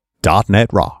.NET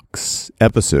Rocks,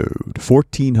 episode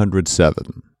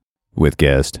 1407, with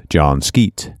guest Jon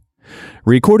Skeet.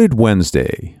 Recorded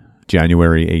Wednesday,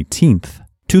 January 18th,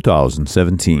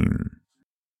 2017.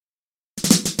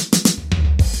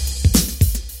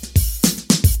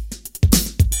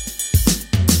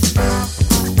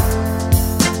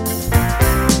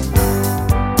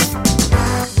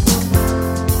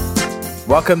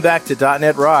 Welcome back to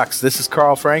 .NET Rocks. This is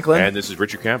Carl Franklin. And this is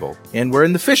Richard Campbell. And we're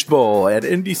in the fishbowl at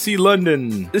NDC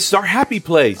London. This is our happy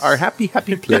place. Our happy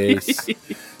place.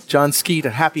 Jon Skeet, a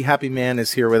happy man,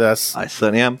 is here with us. I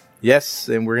certainly am. Yes,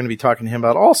 and we're going to be talking to him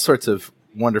about all sorts of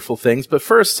wonderful things. But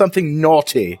first, something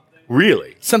naughty.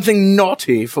 Really? Something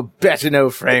naughty for Better Know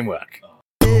Framework.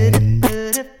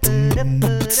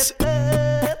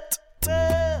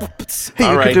 Hey,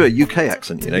 all you right. could do a UK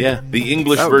accent, you know? Yeah, the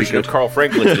English That would be version of good. Carl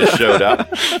Franklin just showed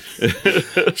up.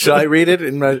 Shall I read it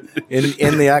in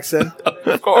the accent?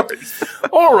 Of course.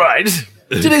 All right.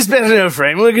 Today's Better Know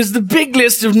Framework is the big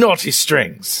list of naughty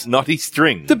strings. Naughty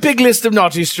string. The big list of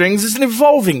naughty strings is an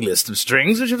evolving list of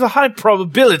strings which have a high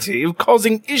probability of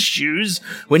causing issues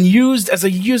when used as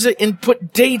a user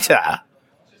input data.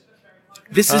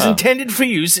 This is intended for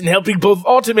use in helping both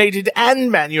automated and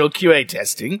manual QA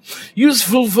testing,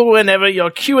 useful for whenever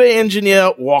your QA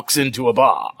engineer walks into a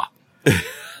bar.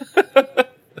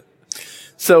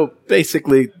 So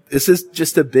basically, this is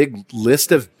just a big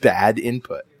list of bad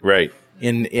input. Right.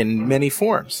 In many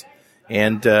forms.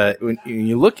 And when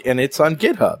you look, and it's on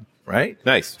GitHub, right?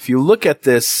 Nice. If you look at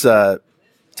this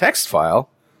text file,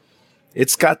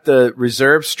 it's got the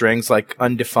reserved strings like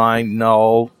undefined,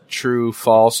 null, true,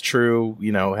 false, true,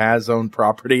 has own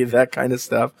property, that kind of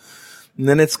stuff. And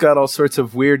then it's got all sorts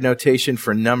of weird notation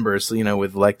for numbers,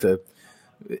 with like the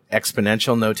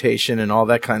exponential notation and all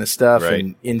that kind of stuff, right.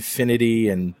 And infinity,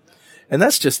 and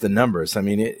that's just the numbers. I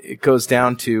mean, it goes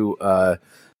down to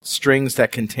strings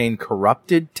that contain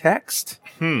corrupted text.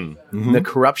 Mm-hmm. The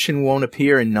corruption won't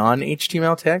appear in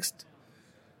non-HTML text.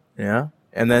 Yeah.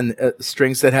 And then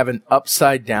strings that have an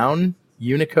upside down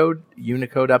Unicode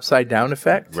upside down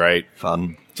effect. Right.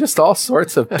 Fun. Just all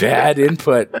sorts of bad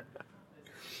input.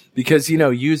 Because,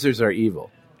 users are evil.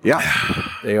 Yeah.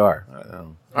 They are.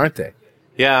 Aren't they?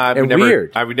 Yeah, I And would never,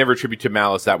 weird. I would never attribute to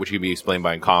malice that which can be explained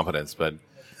by incompetence, but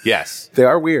yes. They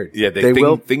are weird. Yeah,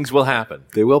 things will happen.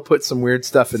 They will put some weird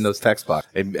stuff in those text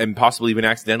boxes. And possibly even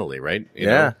accidentally, right? You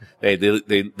Yeah. know? They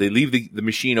leave the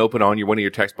machine open on one of your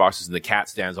text boxes, and the cat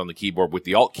stands on the keyboard with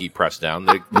the Alt key pressed down.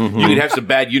 You could have some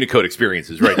bad Unicode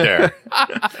experiences right there.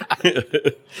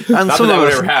 And Not some that of would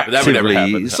us ever happen. That would never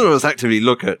happen. Some of us actively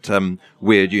look at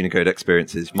weird Unicode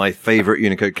experiences. My favorite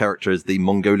Unicode character is the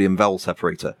Mongolian vowel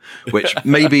separator, which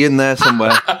may be in there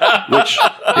somewhere, which,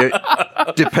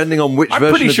 depending on which I'm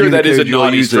version pretty of sure that is a Unicode you're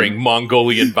naughty using. string,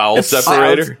 Mongolian vowel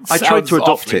separator. I tried to Sounds adopt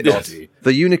awfully it. naughty.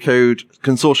 The Unicode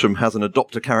consortium has an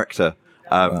adopt a character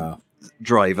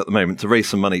drive at the moment to raise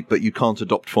some money, but you can't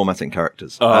adopt formatting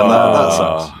characters. And that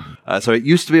sucks. So it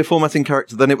used to be a formatting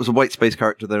character, then it was a whitespace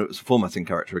character, then it was a formatting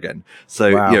character again.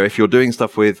 So, Wow. if you're doing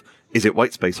stuff with is it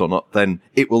whitespace or not, then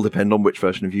it will depend on which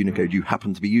version of Unicode you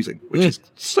happen to be using, which is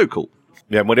so cool.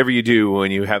 Yeah, whatever you do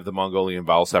when you have the Mongolian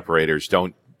vowel separators,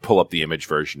 don't pull up the image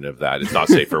version of that. It's not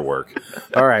safe for work.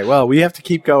 All right. Well, we have to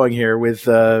keep going here with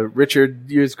Richard.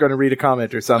 You're going to read a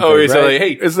comment or something. Oh, he's right? like,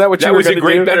 hey, is that what you that were was a gonna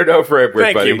great do? Better Know Framework,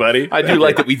 Thank you, buddy. I do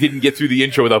like that we didn't get through the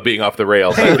intro without being off the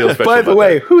rails. I feel special. By the about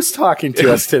way, that. who's talking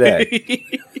to us today?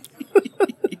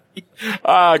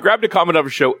 Grabbed a comment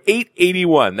of show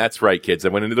 881. That's right, kids. I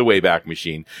went into the Wayback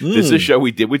Machine. This is a show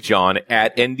we did with John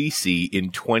at NDC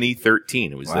in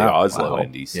 2013. It was the Wow, Oslo wow.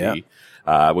 NDC.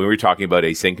 Yeah. When we were talking about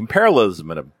async and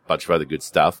parallelism and a bunch of other good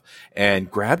stuff,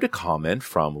 and grabbed a comment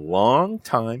from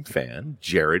longtime fan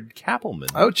Jared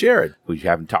Kappelman. Oh, Jared. Who you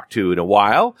haven't talked to in a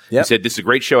while. Yep. He said, this is a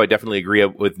great show. I definitely agree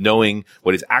with knowing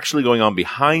what is actually going on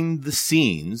behind the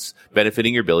scenes,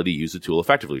 benefiting your ability to use the tool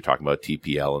effectively. We're talking about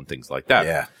TPL and things like that.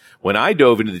 Yeah. When I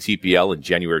dove into the TPL in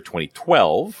January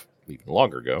 2012, even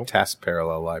longer ago, Task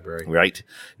Parallel Library. right,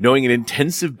 knowing an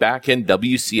intensive back-end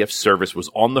WCF service was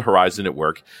on the horizon at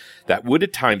work that would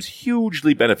at times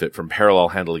hugely benefit from parallel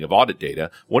handling of audit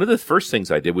data, one of the first things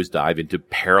I did was dive into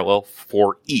parallel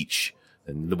for each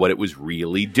and what it was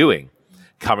really doing.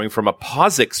 Coming from a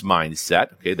POSIX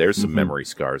mindset, okay, there's some memory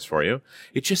scars for you.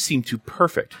 It just seemed too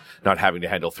perfect, not having to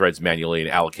handle threads manually and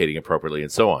allocating appropriately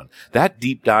and so on. That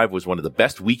deep dive was one of the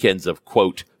best weekends of,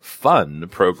 quote, fun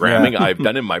programming I've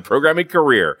done in my programming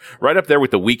career. Right up there with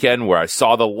the weekend where I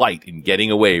saw the light in getting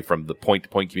away from the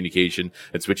point-to-point communication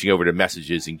and switching over to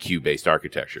messages in queue-based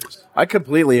architectures. I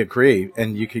completely agree,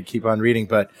 and you could keep on reading,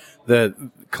 but the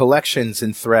collections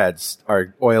and threads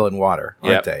are oil and water,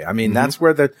 aren't Yep. they? I mean, that's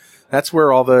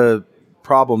where all the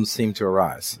problems seem to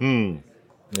arise.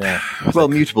 Yeah. Well,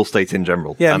 mutable state in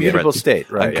general. Yeah, and mutable threads.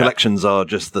 state, right. And collections are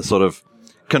just the sort of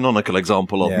canonical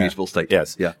example of Yeah. mutable state.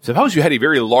 Yes. Yeah. Suppose you had a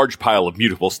very large pile of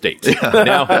mutable states.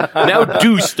 Now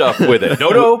do stuff with it.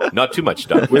 No, not too much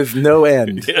stuff. With no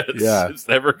end. Yes, Yeah. it's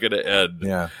never going to end.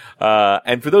 Yeah.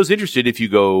 And for those interested, if you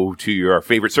go to your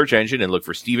favorite search engine and look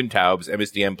for Stephen Taub's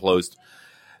MSDN post,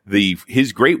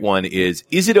 his great one is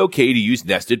it okay to use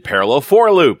nested parallel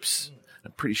for loops?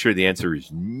 I'm pretty sure the answer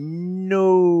is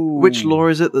no. Which law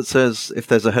is it that says if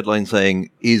there's a headline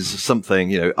saying is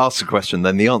something, ask a question,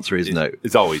 then the answer is no?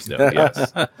 It's always no,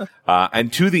 yes.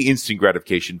 And to the instant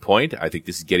gratification point, I think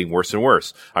this is getting worse and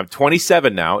worse. I'm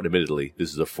 27 now, and admittedly,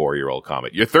 this is a 4-year-old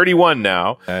comment. You're 31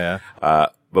 now.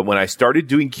 But when I started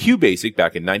doing QBasic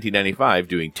back in 1995,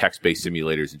 doing text-based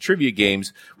simulators and trivia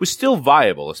games was still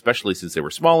viable, especially since they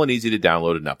were small and easy to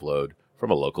download and upload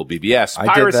from a local BBS.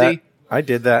 Piracy. I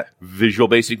did that. Visual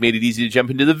Basic made it easy to jump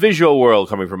into the visual world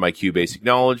coming from my QBasic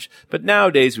knowledge, but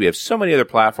nowadays we have so many other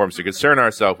platforms to concern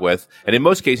ourselves with, and in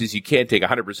most cases you can't take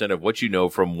 100% of what you know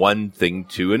from one thing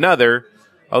to another,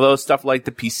 although stuff like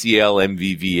the PCL,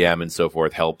 MVVM, and so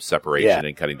forth help separation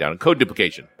and cutting down on code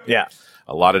duplication. Yeah.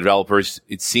 A lot of developers,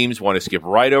 it seems, want to skip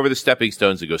right over the stepping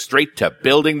stones and go straight to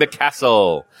building the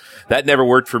castle. That never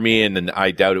worked for me, and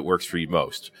I doubt it works for you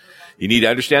most. You need to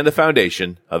understand the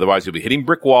foundation. Otherwise, you'll be hitting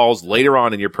brick walls later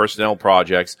on in your personnel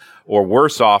projects, or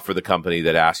worse off for the company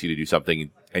that asks you to do something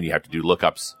and you have to do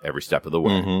lookups every step of the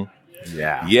way.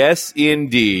 Yeah. Yes,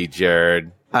 indeed,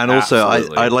 Jared. And also,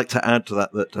 Absolutely. I'd like to add to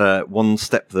that one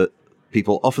step that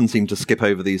people often seem to skip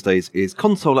over these days is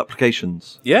console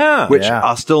applications. Yeah. Which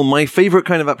are still my favorite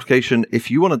kind of application.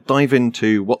 If you want to dive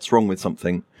into what's wrong with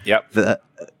something,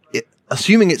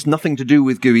 assuming it's nothing to do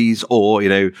with GUIs or,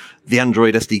 the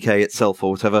Android SDK itself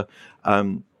or whatever,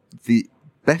 the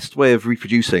best way of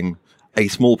reproducing a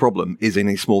small problem is in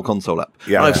a small console app.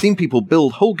 Yeah. And I've seen people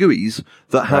build whole GUIs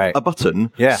that have a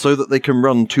button so that they can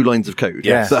run 2 lines of code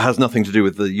that has nothing to do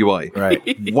with the UI.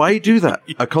 Right. Why do that?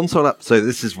 A console app. So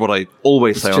this is what I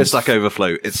always say on just Stack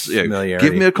Overflow. It's, familiarity.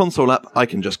 give me a console app. I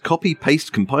can just copy,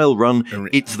 paste, compile, run.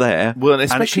 It's there. Well, and and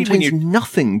it especially when contains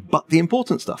nothing but the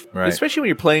important stuff. Right. Especially when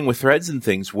you're playing with threads and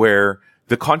things where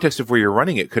the context of where you're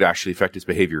running it could actually affect its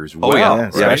behavior as well. Yeah, right?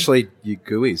 especially you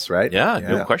GUIs, right? Yeah,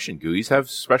 no question. GUIs have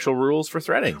special rules for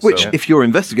threading. Which, so. if you're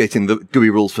investigating the GUI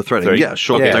rules for threading,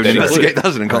 sure, don't investigate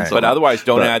that in console. But otherwise,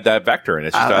 don't add that vector, and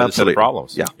it's just a set of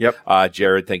problems. Yeah. Yep.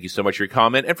 Jared, thank you so much for your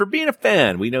comment and for being a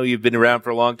fan. We know you've been around for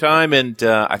a long time, and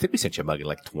I think we sent you a mug in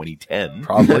like 2010.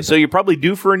 Probably. So you're probably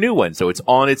due for a new one, so it's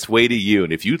on its way to you.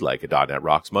 And if you'd like a .NET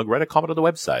Rocks mug, write a comment on the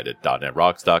website at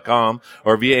 .NETRocks.com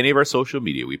or via any of our social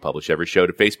media. We publish every show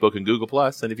to Facebook and Google+,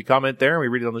 and if you comment there and we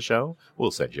read it on the show,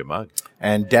 we'll send you a mug.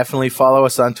 And definitely follow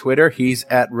us on Twitter. He's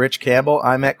at Rich Campbell.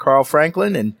 I'm at Carl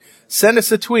Franklin. And send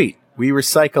us a tweet. We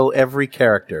recycle every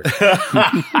character.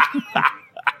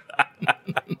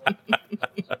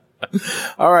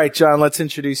 All right, John, let's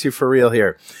introduce you for real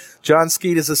here. Jon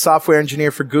Skeet is a software engineer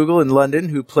for Google in London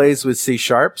who plays with C#,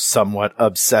 somewhat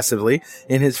obsessively,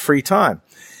 in his free time.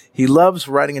 He loves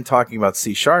writing and talking about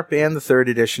C#, and the 3rd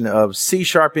edition of C#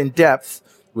 in Depth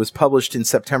was published in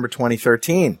September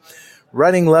 2013.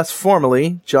 Writing less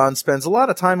formally, John spends a lot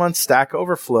of time on Stack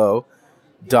Overflow, ...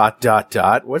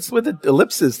 What's with the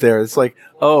ellipses there? It's like,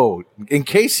 oh, in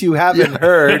case you haven't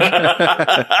heard,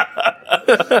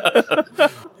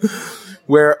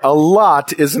 where a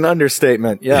lot is an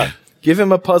understatement. Yeah. Give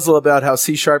him a puzzle about how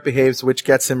C# behaves, which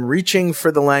gets him reaching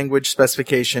for the language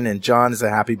specification, and John is a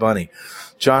happy bunny.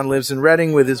 John lives in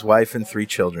Reading with his wife and 3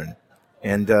 children.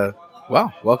 And,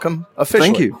 welcome officially.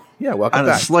 Thank you. Yeah, welcome and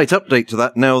back. A slight update to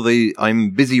that. Now I'm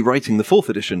busy writing the 4th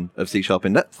edition of C#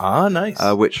 in Depth. Ah, nice.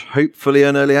 Which hopefully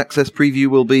an early access preview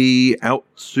will be out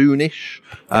soonish.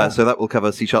 So that will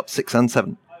cover C# 6 and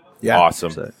 7. Yeah. Awesome.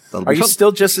 So Are you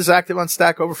still just as active on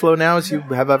Stack Overflow now as you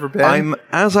have ever been? I'm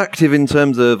as active in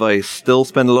terms of I still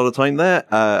spend a lot of time there.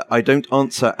 I don't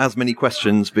answer as many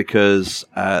questions because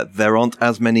there aren't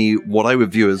as many what I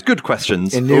would view as good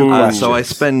questions. So I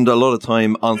spend a lot of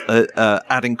time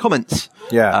adding comments,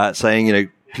 saying,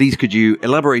 please could you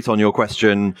elaborate on your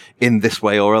question in this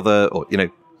way or other, or,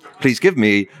 please give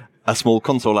me a small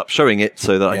console app showing it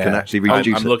so that I can actually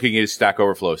reproduce it. I'm looking at his Stack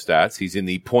Overflow stats. He's in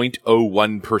the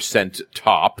 0.01%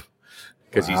 top,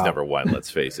 because he's number 1, let's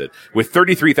face it, with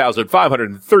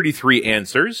 33,533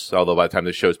 answers, although by the time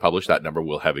the show is published, that number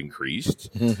will have increased,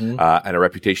 and a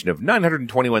reputation of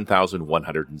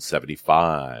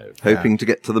 921,175. Hoping to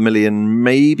get to the million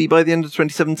maybe by the end of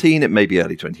 2017. It may be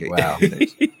early 2018. Wow.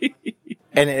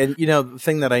 And the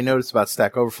thing that I noticed about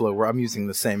Stack Overflow, where I'm using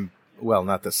the same, well,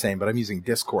 not the same, but I'm using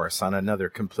Discourse on another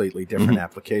completely different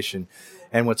application.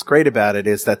 And what's great about it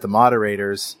is that the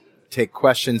moderators take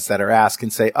questions that are asked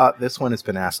and say, this one has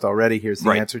been asked already. Here's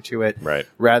the answer to it. Right.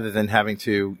 Rather than having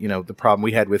to, the problem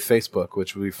we had with Facebook,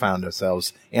 which we found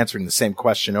ourselves answering the same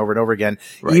question over and over again,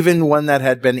 even one that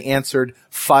had been answered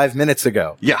 5 minutes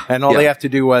ago. Yeah. And all they have to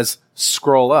do was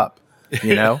scroll up,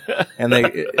 and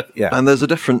And there's a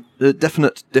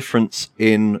definite difference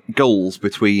in goals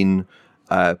between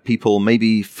people,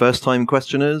 maybe first-time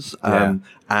questioners,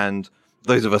 and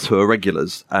those of us who are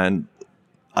regulars. And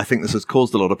I think this has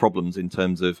caused a lot of problems in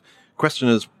terms of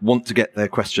questioners want to get their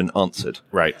question answered.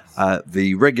 Right.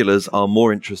 The regulars are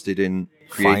more interested in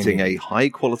creating a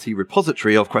high-quality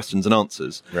repository of questions and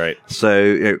answers. Right.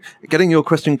 So getting your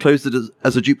question closed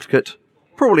as a duplicate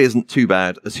probably isn't too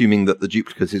bad, assuming that the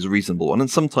duplicate is a reasonable one. And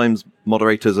sometimes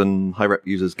moderators and high-rep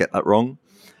users get that wrong.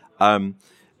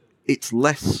 It's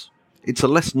a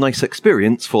less nice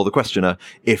experience for the questioner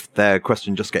if their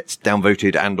question just gets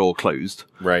downvoted and or closed.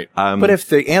 Right. But if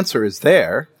the answer is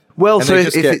there... Well, so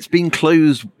if it's been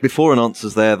closed before an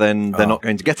answer's there, then they're not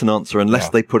going to get an answer unless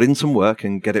they put in some work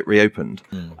and get it reopened.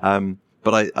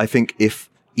 But I think if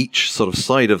each sort of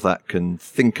side of that can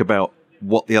think about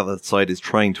what the other side is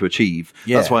trying to achieve,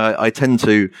 that's why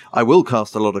I will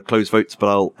cast a lot of closed votes, but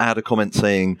I'll add a comment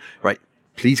saying, right,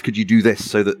 please could you do this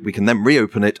so that we can then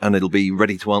reopen it and it'll be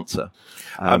ready to answer.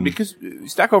 Because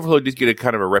Stack Overflow did get a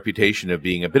kind of a reputation of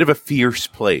being a bit of a fierce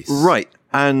place. Right.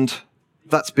 And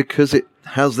that's because it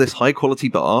has this high quality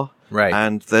bar. Right.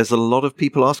 And there's a lot of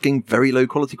people asking very low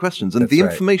quality questions. And the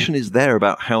information is there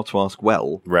about how to ask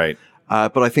well. Right.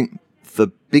 But I think the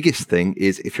biggest thing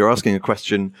is if you're asking a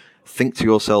question, think to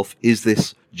yourself, is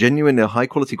this genuinely a high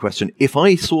quality question? If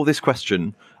I saw this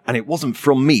question and it wasn't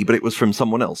from me, but it was from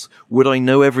someone else, would I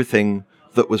know everything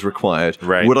that was required?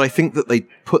 Right. Would I think that they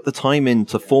put the time in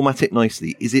to format it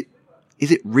nicely? Is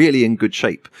it really in good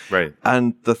shape? Right.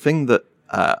 And the thing that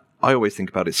I always think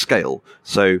about is scale.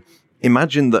 So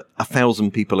imagine that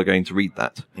 1,000 people are going to read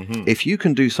that. Mm-hmm. If you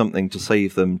can do something to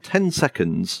save them 10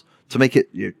 seconds to make it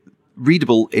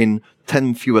readable in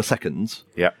 10 fewer seconds,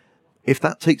 if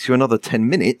that takes you another 10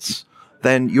 minutes,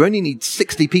 then you only need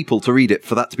 60 people to read it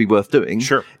for that to be worth doing.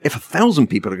 Sure. If 1,000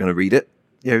 people are going to read it,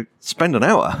 spend an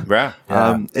hour. Yeah.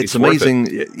 It's amazing.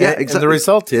 Exactly. And the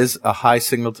result is a high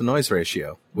signal to noise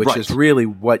ratio, which is really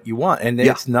what you want. And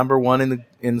it's number one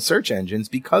in the search engines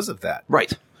because of that.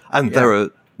 Right. And there are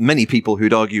many people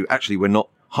who'd argue, actually, we're not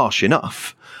harsh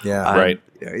enough. Yeah. Right.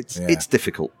 It's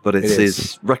difficult, but it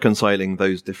is reconciling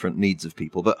those different needs of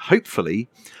people. But hopefully,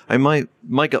 and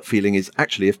my gut feeling is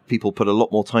actually if people put a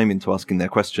lot more time into asking their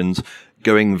questions,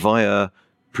 going via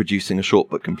producing a short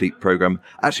but complete program,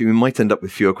 actually we might end up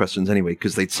with fewer questions anyway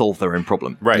because they'd solve their own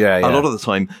problem. Right. Yeah. A lot of the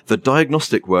time, the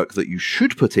diagnostic work that you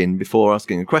should put in before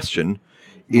asking a question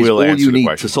is all you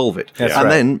need to solve it.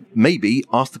 Then maybe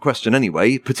ask the question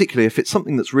anyway, particularly if it's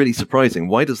something that's really surprising.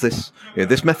 Why does this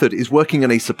method is working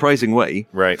in a surprising way?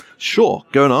 Right. Sure,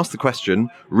 go and ask the question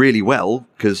really well,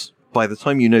 because by the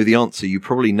time you know the answer, you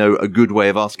probably know a good way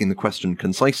of asking the question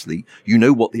concisely. You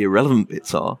know what the irrelevant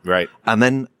bits are. Right. And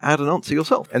then add an answer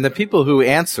yourself. And the people who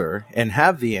answer and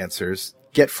have the answers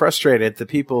get frustrated. The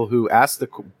people who ask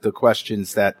the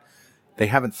questions that they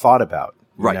haven't thought about,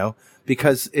 you know?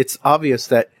 Because it's obvious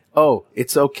that,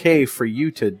 it's okay for you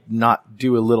to not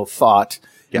do a little thought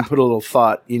and put a little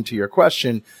thought into your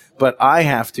question, but I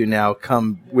have to now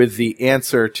come with the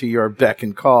answer to your beck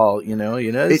and call,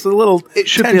 it's a little It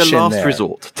should be a last there.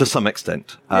 resort to some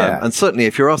extent. And certainly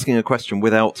if you're asking a question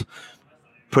without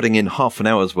putting in half an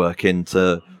hour's work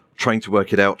into trying to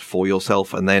work it out for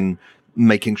yourself and then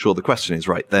making sure the question is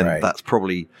right, then that's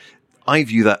probably, I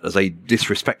view that as a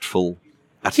disrespectful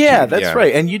attitude. Yeah, that's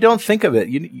right. And you don't think of it.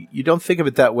 You don't think of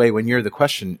it that way when you're the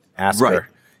question asker. Right.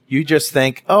 You just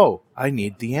think, I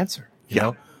need the answer. You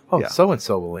know?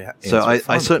 So-and-so will answer. So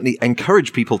I certainly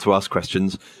encourage people to ask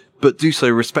questions, but do so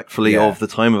respectfully of the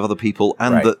time of other people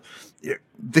and that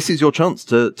this is your chance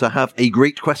to have a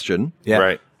great question.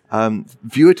 Yeah. Right.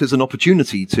 View it as an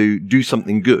opportunity to do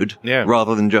something good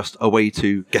rather than just a way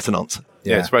to get an answer.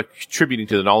 Yeah, it's about contributing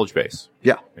to the knowledge base.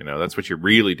 Yeah. That's what you're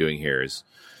really doing here is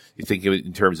you think of it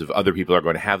in terms of other people are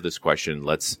going to have this question.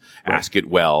 Let's ask it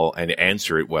well and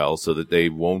answer it well so that they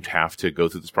won't have to go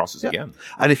through this process again.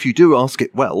 And if you do ask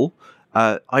it well,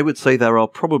 I would say there are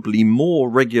probably more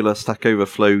regular Stack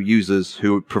Overflow users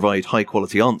who provide high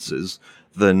quality answers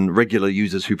than regular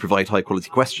users who provide high quality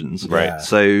questions. Right.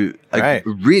 So a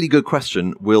really good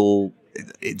question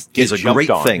is a great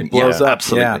thing. It blows up.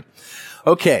 Absolutely. Yeah.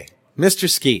 Okay. Mr.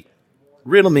 Skeet,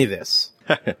 riddle me this.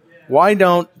 Why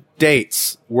don't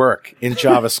dates work in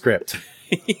JavaScript?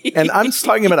 And I'm just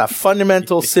talking about a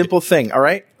fundamental, simple thing. All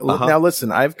right. Now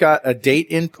listen, I've got a date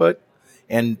input,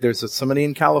 and there's somebody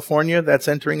in California that's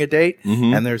entering a date,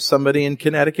 and there's somebody in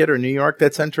Connecticut or New York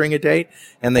that's entering a date,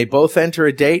 and they both enter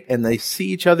a date, and they see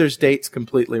each other's dates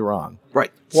completely wrong.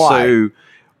 Right. Why? So,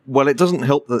 well, it doesn't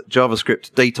help that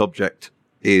JavaScript date object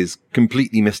is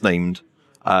completely misnamed.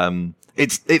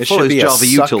 It follows should be Java a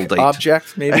util date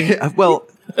object, maybe. Well,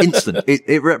 instant.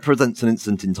 It represents an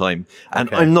instant in time. And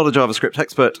Okay. I'm not a JavaScript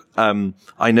expert.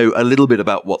 I know a little bit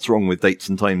about what's wrong with dates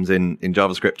and times in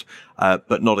JavaScript,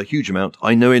 but not a huge amount.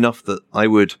 I know enough that I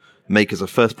would make as a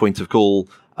first point of call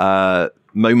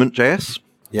Moment.js,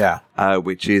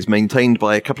 which is maintained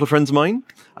by a couple of friends of mine,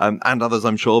 and others,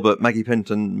 I'm sure, but Maggie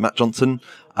Pent and Matt Johnson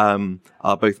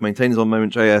are both maintainers on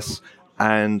Moment.js.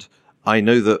 And I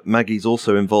know that Maggie's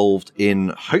also involved in,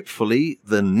 hopefully,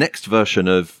 the next version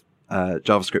of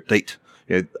JavaScript date,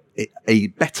 a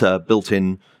better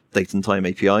built-in date and time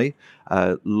API,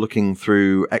 looking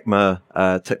through ECMA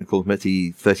Technical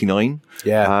Committee 39.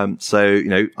 So,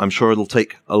 I'm sure it'll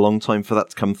take a long time for that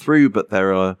to come through, but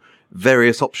there are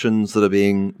various options that are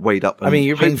being weighed up. And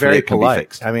you're being very polite.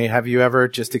 Fixed. Have you ever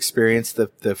just experienced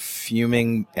the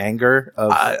fuming anger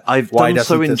of I've why done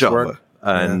so doesn't in this Java. work?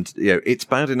 And, it's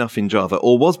bad enough in Java,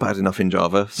 or was bad enough in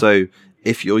Java. So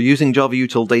if you're using Java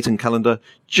util date and calendar,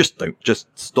 just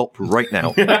stop right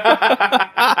now.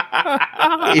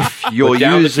 If you're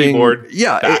using,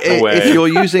 if you're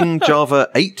using Java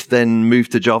 8, then move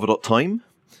to java.time.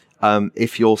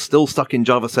 If you're still stuck in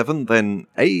Java 7, then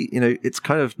it's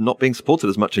kind of not being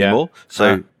supported as much anymore.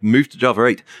 So move to Java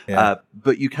 8.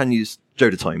 But you can use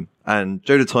Nodatime, and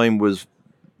Nodatime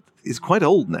is quite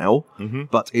old now,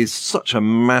 but is such a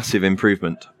massive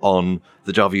improvement on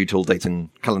the Java util date and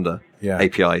calendar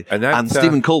API. And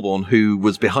Stephen Colborn, who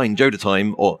was behind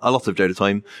Nodatime, or a lot of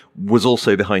Nodatime, was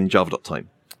also behind java.time.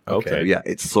 Okay. So,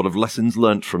 it's sort of lessons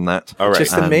learned from that. All right. It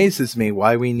just amazes me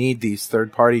why we need these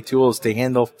third-party tools to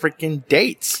handle freaking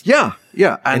dates.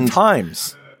 And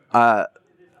times.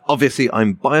 Obviously,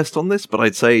 I'm biased on this, but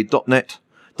I'd say .NET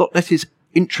is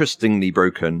interestingly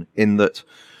broken in that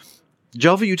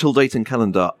Java util date and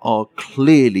calendar are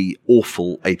clearly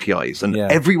awful APIs, and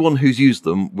everyone who's used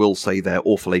them will say they're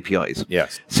awful APIs.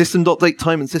 Yes.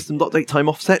 System.datetime and system.datetime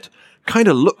offset kind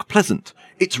of look pleasant.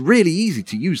 It's really easy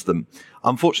to use them.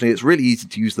 Unfortunately, it's really easy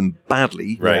to use them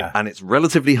badly, and it's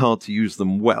relatively hard to use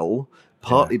them well,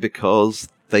 partly because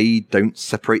they don't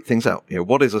separate things out.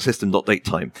 What is a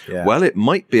system.datetime? Well, it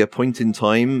might be a point in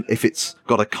time if it's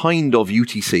got a kind of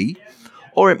UTC,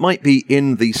 or it might be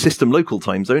in the system local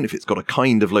time zone if it's got a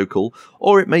kind of local,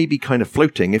 or it may be kind of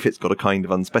floating if it's got a kind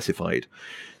of unspecified.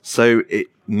 So it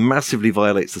massively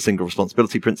violates the single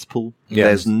responsibility principle.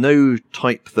 There's no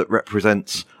type that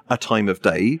represents a time of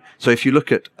day. So if you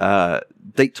look at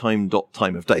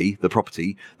datetime.time of day, the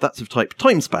property, that's of type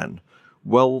timespan.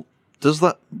 Well,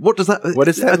 what does that mean?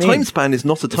 A timespan is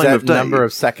not a time of day. Number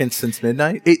of seconds since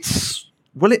midnight?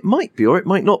 It might be, or it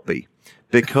might not be.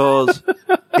 Because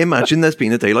imagine there's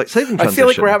been a daylight saving transition. I feel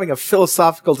like we're having a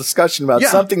philosophical discussion about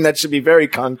something that should be very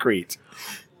concrete.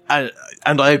 And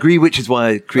I agree, which is why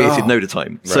I created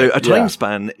Nodatime. Right. So a time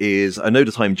span is a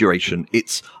Nodatime duration.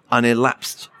 It's an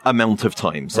elapsed amount of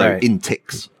time. So in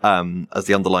ticks, as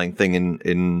the underlying thing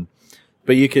in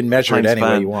but you can measure it any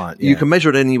way you want. You can measure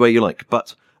it any way you like.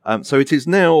 But so it is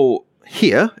now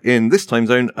here in this time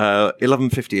zone,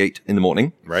 11:58 in the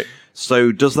morning. Right.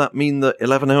 So does that mean that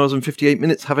 11 hours and 58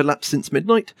 minutes have elapsed since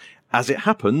midnight? As it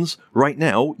happens, right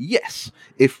now, yes.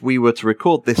 If we were to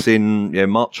record this in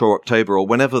March or October or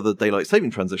whenever the daylight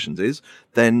saving transitions is,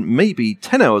 then maybe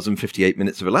 10 hours and 58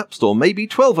 minutes have elapsed, or maybe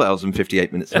 12 hours and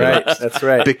 58 minutes have elapsed. That's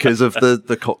right. Because of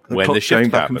the clock going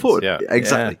back and forward. Yeah.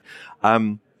 Exactly.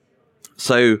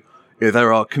 So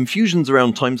there are confusions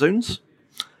around time zones,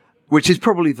 which is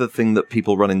probably the thing that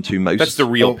people run into most. That's the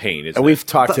real pain, isn't it? We've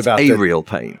talked about real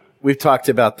pain. We've talked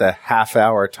about the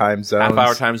half-hour time zones.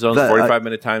 Half-hour time zones,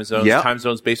 45-minute time zones, time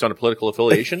zones based on a political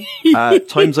affiliation.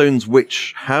 Time zones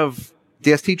which have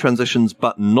DST transitions,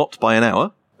 but not by an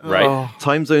hour. Right.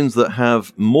 Time zones that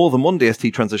have more than one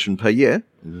DST transition per year.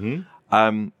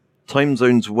 Time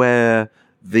zones where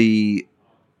the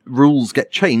rules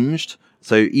get changed.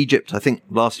 So Egypt, I think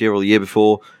last year or the year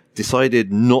before,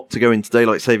 decided not to go into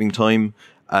daylight saving time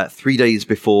 3 days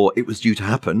before it was due to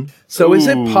happen. So is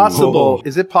it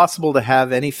possible to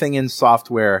have anything in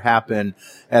software happen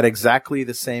at exactly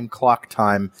the same clock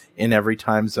time in every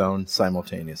time zone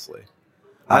simultaneously?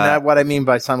 And what I mean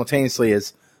by simultaneously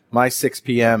is my 6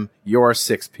 p.m., your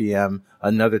 6 p.m.,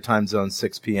 another time zone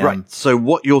 6 p.m. Right. So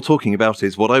what you're talking about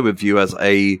is what I would view as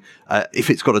if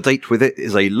it's got a date with it,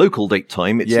 is a local date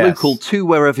time. It's local to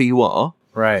wherever you are.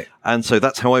 Right. And so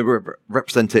that's how I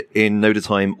represent it in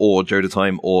Nodatime or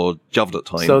Jodatime or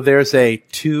Javdatime. So there's a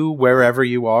to wherever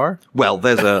you are? Well,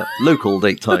 there's a local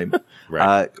date time,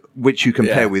 Right. which you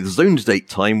compare with zoned date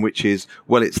time, which is,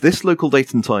 well, it's this local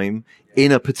date and time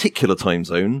in a particular time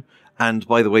zone. And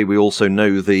by the way, we also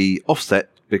know the offset,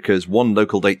 because one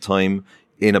local date time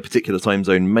in a particular time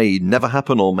zone may never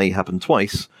happen or may happen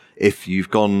twice. If you've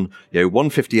gone,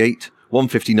 1:58,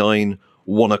 1:59,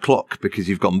 1 o'clock because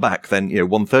you've gone back, then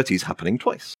 1:30 is happening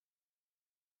twice.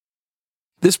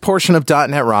 This portion of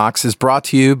 .NET Rocks is brought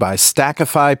to you by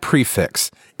Stackify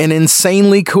Prefix, an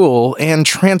insanely cool and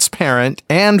transparent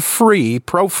and free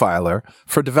profiler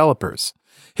for developers.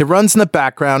 It runs in the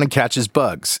background and catches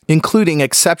bugs, including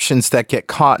exceptions that get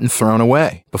caught and thrown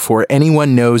away before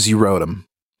anyone knows you wrote them.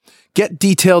 Get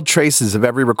detailed traces of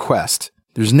every request.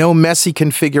 There's no messy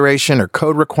configuration or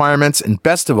code requirements, and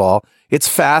best of all, it's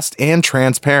fast and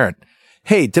transparent.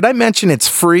 Hey, did I mention it's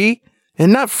free?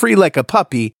 And not free like a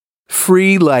puppy,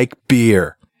 free like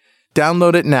beer.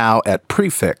 Download it now at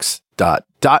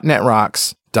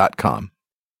prefix.netrocks.com.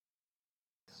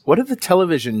 What did the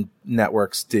television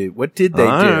networks do? What did they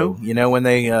do? When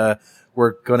they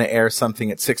were going to air something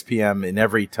at 6 p.m. in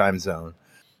every time zone.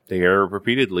 They air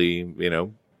repeatedly,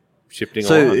 shifting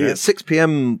so along. At 6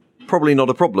 p.m., probably not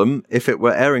a problem. If it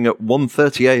were airing at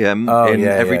 1:30 a.m. in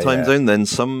every time zone, then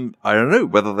I don't know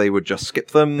whether they would just skip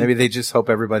them. Maybe they just hope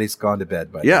everybody's gone to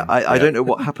bed by then. I don't know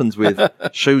what happens with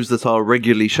shows that are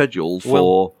regularly scheduled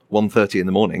for 1:30 in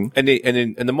the morning. And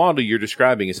the model you're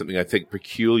describing is something I think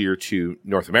peculiar to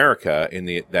North America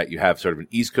that you have sort of an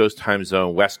East Coast time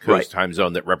zone, West Coast time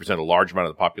zone that represent a large amount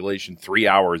of the population, 3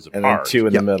 hours apart. And then two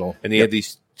in the middle. And they have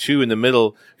these two in the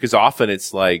middle, because often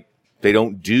it's like, they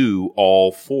don't do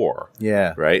all four.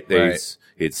 Yeah. Right?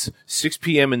 It's 6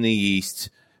 p.m. in the East,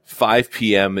 5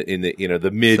 p.m. in the, the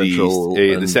Mid-East,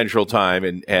 the Central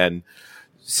Time, and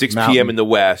 6 p.m. in the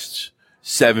West,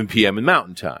 7 p.m. in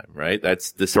Mountain Time, right?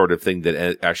 That's the sort of thing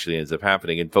that actually ends up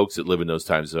happening. And folks that live in those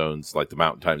time zones, like the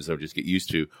Mountain Time zone, just get used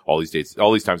to all these dates.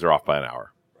 All these times are off by an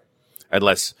hour.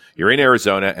 Unless you're in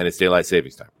Arizona and it's daylight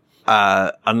savings time.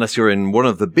 Unless you're in one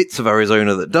of the bits of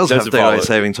Arizona that does have daylight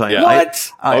saving time. Yeah. What?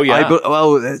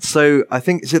 So I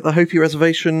think, is it the Hopi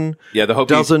Reservation? Yeah, the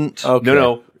Hopi doesn't. Okay.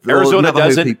 No. Arizona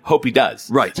doesn't. Hopi does.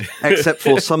 Right. Except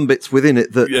for some bits within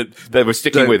it that were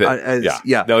sticking with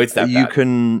it. No, it's that you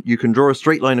bad. You can draw a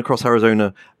straight line across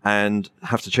Arizona and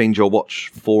have to change your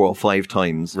watch 4 or 5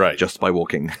 times just by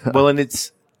walking. Well, and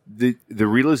it's the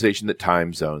realization that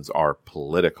time zones are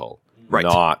political,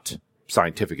 not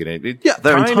scientific.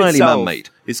 They're entirely man-made.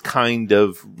 Is kind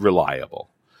of reliable,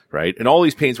 right? And all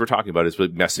these pains we're talking about is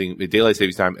with messing with daylight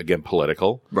savings time, again,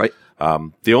 political. Right.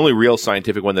 The only real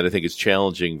scientific one that I think is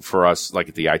challenging for us, like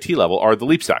at the IT level, are the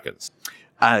leap seconds.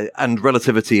 And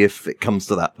relativity, if it comes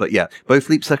to that. But both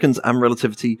leap seconds and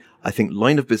relativity, I think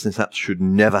line of business apps should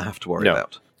never have to worry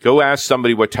about. Go ask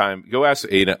somebody go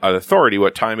ask an authority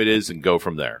what time it is and go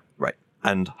from there. Right.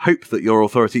 And hope that your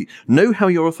authority, know how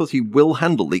your authority will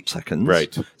handle leap seconds.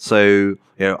 Right. So,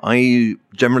 I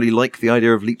generally like the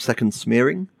idea of leap second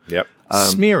smearing. Yep.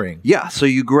 Smearing? Yeah. So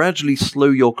you gradually slow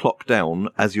your clock down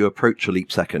as you approach a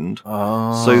leap second.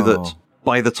 So that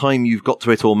by the time you've got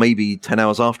to it, or maybe 10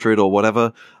 hours after it or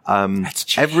whatever,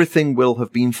 everything will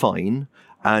have been fine.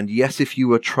 And yes, if you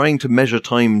were trying to measure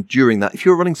time during that, if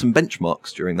you were running some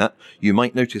benchmarks during that, you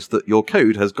might notice that your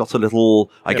code has got a little,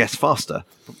 I guess, faster.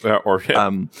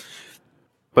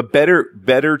 But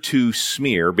better to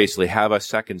smear, basically have a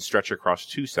second stretch across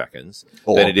 2 seconds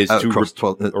than it is to across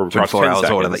 24 hours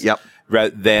or whatever. Yep.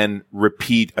 Rather than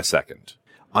repeat a second.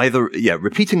 Either,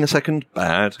 repeating a second,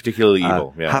 bad. Particularly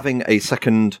evil. Having a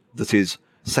second that is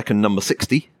second number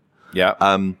 60. Yeah.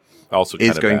 Also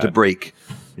is going to break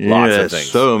lots of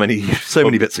things. So many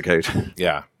bits of code.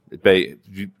 Yeah.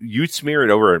 You'd smear it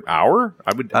over an hour?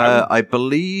 I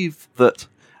believe that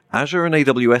Azure and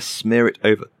AWS smear it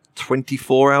over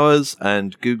 24 hours,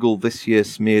 and Google this year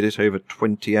smeared it over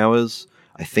 20 hours.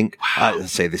 I think. Wow.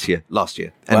 Let's say this year, last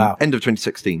year, end of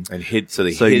 2016. And hid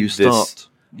you start.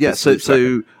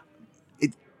 The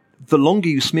longer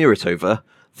you smear it over,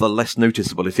 the less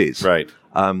noticeable it is. Right.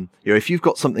 If you've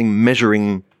got something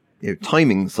measuring,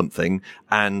 timing something,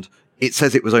 and it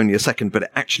says it was only a second, but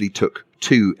it actually took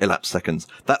 2 elapsed seconds.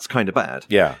 That's kind of bad.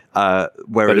 Yeah. Whereas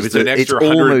but if it's an it's extra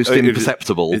almost 100,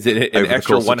 imperceptible is it over an the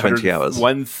extra course of 20 hours.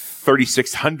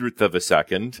 1/3600th of a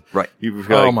second. Right.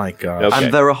 Oh my God. Okay.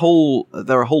 And there are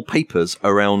whole papers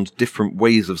around different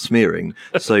ways of smearing.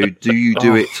 So do you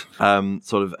do it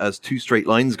sort of as 2 straight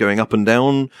lines going up and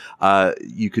down?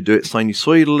 You could do it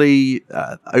sinusoidally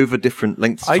over different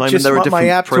lengths of time. I just and there are want different my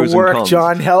app pros to and work, cons.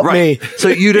 John. Help Right. me. So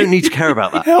you don't need to care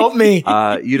about that. Help me.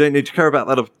 You don't need to care about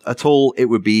that at all. It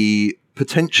would be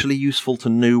potentially useful to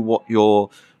know what your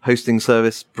hosting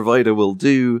service provider will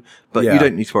do, but you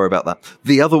don't need to worry about that.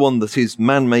 The other one that is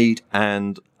man-made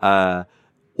and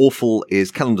awful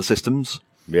is calendar systems.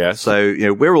 Yes. So,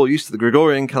 we're all used to the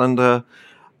Gregorian calendar,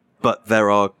 but there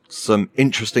are some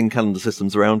interesting calendar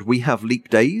systems around. We have leap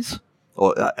days,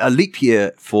 or a leap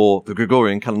year for the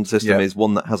Gregorian calendar system is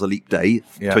one that has a leap day,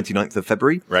 29th of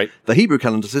February. Right. The Hebrew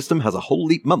calendar system has a whole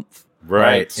leap month.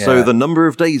 Right. So the number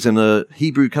of days in a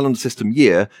Hebrew calendar system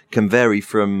year can vary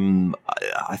from,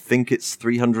 I think it's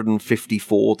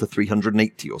 354 to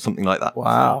 380 or something like that.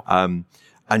 Wow.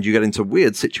 And you get into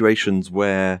weird situations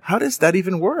where, How does that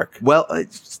even work? well,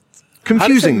 it's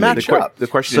confusing. match up? The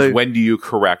question is, when do you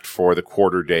correct for the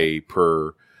quarter day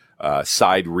per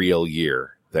side reel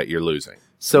year that you're losing?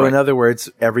 So in other words,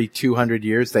 every 200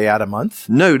 years they add a month?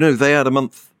 No, they add a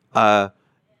month.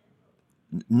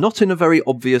 Not in a very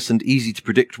obvious and easy to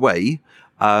predict way.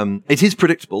 It is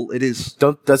predictable. It is.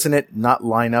 Doesn't it not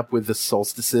line up with the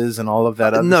solstices and all of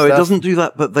that other No, stuff? it doesn't do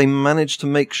that, but they manage to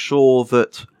make sure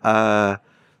that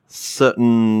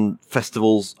certain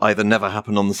festivals either never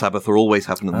happen on the Sabbath or always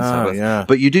happen on the Sabbath. Yeah.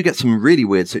 But you do get some really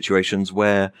weird situations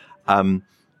where,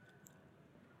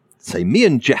 say, me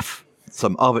and Jeff,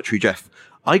 some arbitrary Jeff,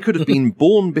 I could have been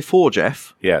born before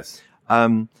Jeff, Yes.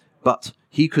 but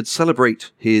he could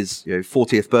celebrate his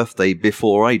 40th birthday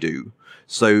before I do.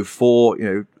 So for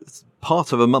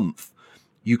part of a month,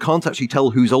 you can't actually tell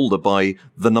who's older by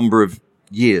the number of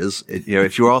years.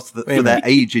 If you're asked for their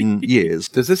age in years.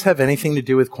 Does this have anything to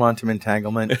do with quantum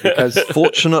entanglement? Because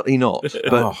Fortunately not.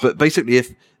 But basically,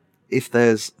 if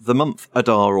there's the month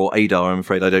Adar or Adar, I'm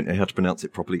afraid I don't know how to pronounce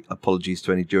it properly. Apologies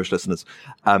to any Jewish listeners.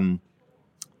 In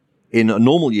a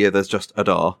normal year, there's just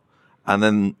Adar, and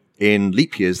then in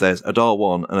leap years, there's Adar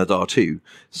 1 and Adar 2.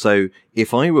 So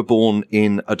if I were born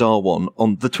in Adar 1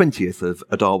 on the 20th of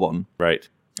Adar 1, Right.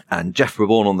 and Jeff were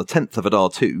born on the 10th of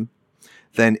Adar 2,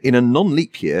 then in a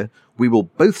non-leap year, we will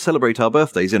both celebrate our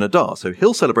birthdays in Adar. So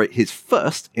he'll celebrate his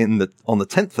first on the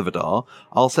 10th of Adar.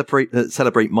 I'll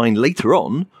celebrate mine later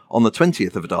on the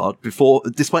 20th of Adar,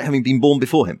 despite having been born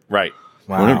before him. Right.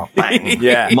 wow. Bang.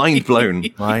 Yeah. Mind blown.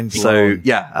 Mind So blown.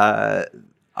 yeah,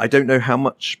 I don't know how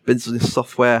much business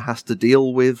software has to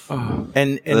deal with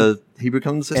And the Hebrew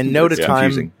calendar system. and but it's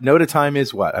confusing. Nodatime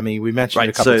is what? I mean, we mentioned it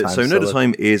a couple times. So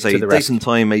Nodatime is a to the date rest. and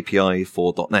time API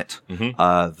for .NET.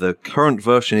 The current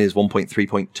version is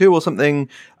 1.3.2 or something.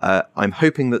 I'm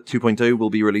hoping that 2.0 will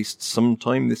be released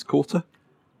sometime this quarter,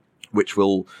 which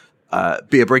will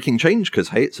be a breaking change because,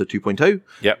 hey, it's a 2.0.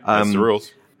 Yep. That's the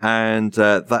rules. And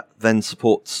that then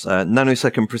supports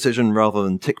nanosecond precision rather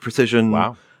than tick precision.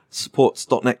 Wow. Supports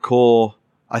 .NET Core.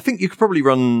 I think you could probably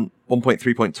run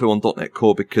 1.3.2 on .NET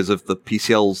Core because of the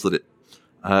PCLs that it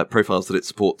profiles that it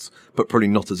supports, but probably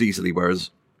not as easily. Whereas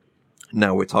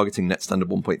now we're targeting Net Standard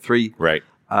 1.3. Right.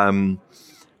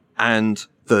 And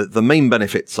the main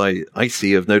benefits I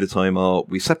see of Nodatime are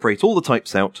we separate all the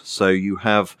types out, so you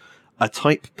have a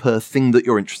type per thing that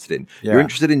you're interested in. Yeah. You're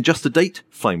interested in just a date?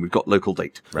 Fine, we've got local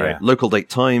date. Right. Local date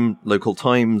time,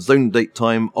 zone date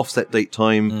time, offset date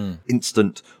time,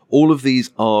 instant. All of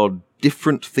these are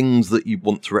different things that you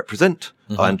want to represent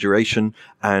and duration,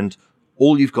 and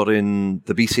all you've got in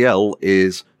the BCL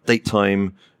is date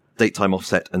time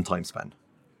offset, and time span.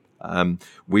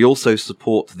 We also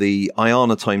support the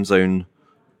IANA time zone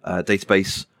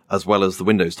database as well as the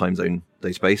Windows time zone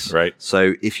database. Right.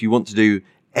 So if you want to do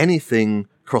anything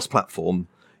cross-platform,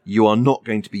 you are not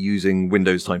going to be using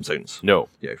Windows time zones. No.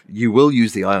 You will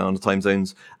use the IANA time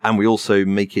zones, and we also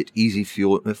make it easy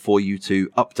for you to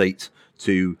update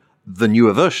to the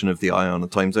newer version of the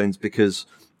IANA time zones, because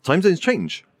time zones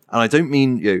change. And I don't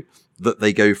mean that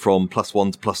they go from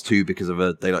 +1 to +2 because of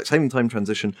a daylight saving time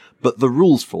transition, but the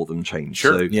rules for them change.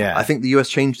 Sure. So Yeah. I think the US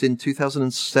changed in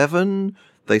 2007.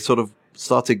 They sort of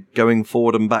started going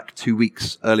forward and back 2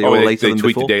 weeks earlier or later they than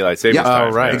tweaked before. the daylight savings Yeah.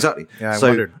 time. Oh, right. Exactly. Yeah, I so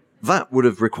wondered. that would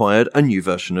have required a new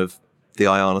version of the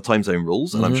IANA time zone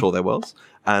rules, and I'm sure there was.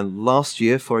 And last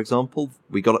year, for example,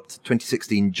 we got up to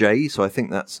 2016J, so I think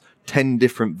that's 10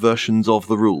 different versions of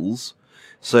the rules.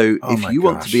 So if my you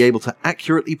want to gosh. be able to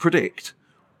accurately predict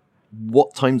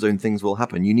what time zone things will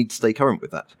happen, you need to stay current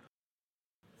with that.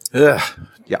 Ugh.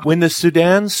 When the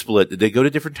Sudan split, did they go to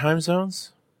different time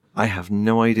zones? I have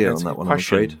no idea That's on a that one,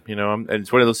 question. I'm afraid. You know, and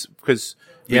it's one of those because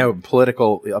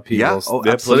Political upheavals. Yeah, oh,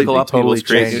 the absolutely. political upheavals Totally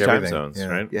create changed new time everything. zones, Yeah.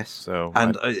 right? Yes. So,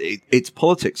 And it's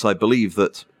politics, I believe,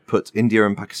 that put India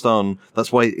and Pakistan.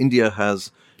 That's why India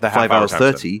has The 5 half-hour hours time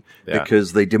 30 zone. Yeah.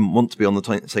 because they didn't want to be on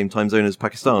the same time zone as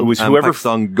Pakistan. It was and whoever-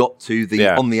 Pakistan got to the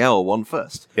Yeah. on the hour one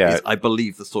first. Yeah. Is, I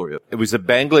believe the story. it was the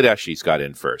Bangladeshis got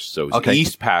in first. So it was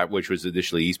Okay. which was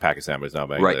initially East Pakistan, but it's now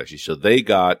Bangladeshi. Right. So they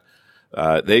got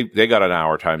they got an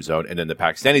hour time zone, and then the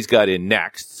Pakistanis got in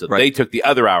next. So Right. they took the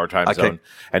other hour time Okay. zone,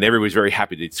 and everybody was very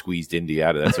happy they'd squeezed India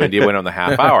out of that. So India went on the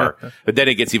half hour. But then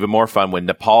it gets even more fun when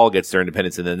Nepal gets their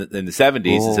independence in the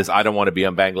 70s and says, I don't want to be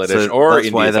on Bangladesh So or that's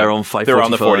India. why they're time." on 5:45. They're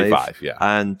on the 45, yeah.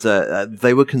 And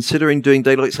they were considering doing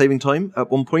daylight saving time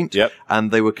at one point. Yep. And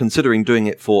they were considering doing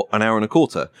it for an hour and a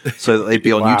quarter, so that they'd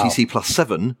be on Wow. UTC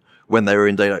 +7 when they were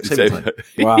in daylight saving time.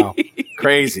 Wow.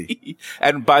 Crazy.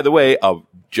 And by the way,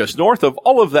 just north of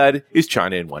all of that is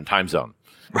China in one time zone.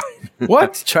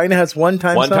 What? China has one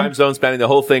time One zone? time zone spanning the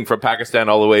whole thing from Pakistan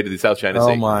all the way to the South China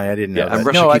Sea. Oh my, I didn't know Yeah. that. And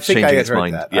Russia no, I keeps think I changing had its heard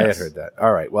mind. that. I had Yes. heard that.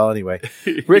 All right. Well, anyway.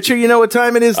 Richard, you know what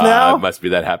time it is now? It must be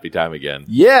that happy time again.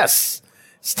 Yes.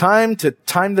 It's time to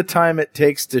time the time it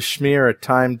takes to schmear a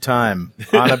time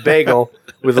on a bagel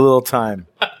with a little thyme.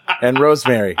 And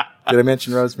rosemary. Did I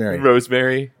mention rosemary?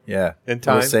 Rosemary. Yeah. And A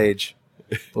little thyme? sage.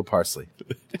 A little parsley.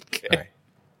 Okay. All right.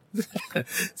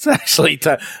 It's actually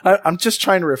time. I'm just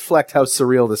trying to reflect how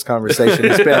surreal this conversation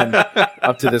has been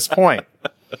up to this point.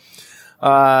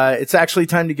 It's actually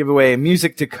time to give away a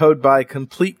Music to Code By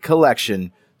complete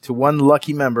collection to one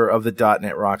lucky member of the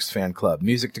 .NET Rocks fan club.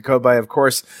 Music to Code By, of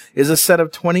course, is a set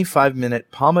of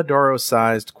 25-minute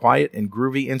Pomodoro-sized, quiet and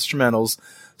groovy instrumentals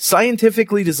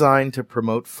scientifically designed to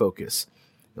promote focus.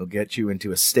 It'll get you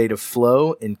into a state of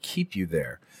flow and keep you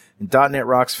there. And .NET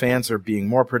Rocks fans are being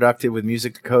more productive with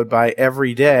Music to Code By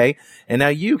every day, and now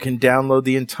you can download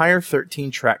the entire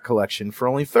 13-track collection for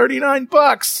only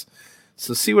 $39.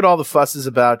 So see what all the fuss is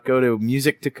about. Go to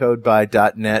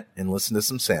musictocodeby.net and listen to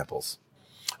some samples.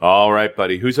 All right,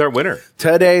 buddy. Who's our winner?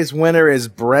 Today's winner is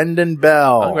Brendan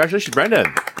Bell. Congratulations,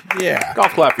 Brendan. Yeah.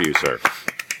 Golf clap for you, sir.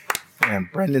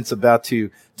 And Brendan's about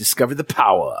to discover the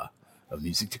power of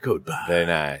Music to Code By. Very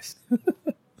nice.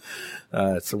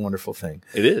 It's a wonderful thing.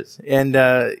 It is. And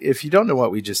if you don't know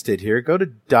what we just did here, go to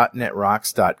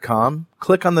 .netrocks.com,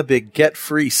 click on the big Get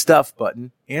Free Stuff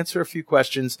button, answer a few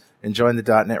questions, and join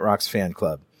the .NET Rocks fan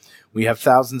club. We have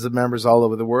thousands of members all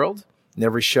over the world. In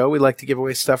every show, we like to give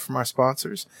away stuff from our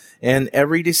sponsors. And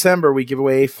every December, we give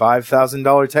away a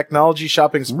 $5,000 technology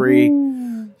shopping spree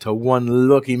to one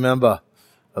lucky member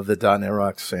of the .NET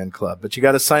Rocks fan club. But you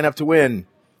got to sign up to win.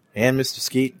 And Mr.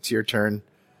 Skeet, it's your turn.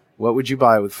 What would you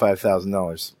buy with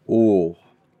 $5,000? Oh.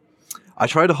 I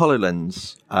tried a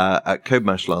HoloLens at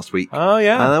CodeMash last week. Oh,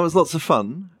 yeah. And that was lots of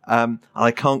fun. And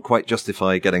I can't quite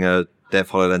justify getting a Dev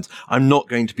HoloLens. I'm not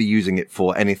going to be using it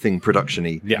for anything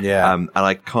production-y. Yeah. And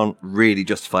I can't really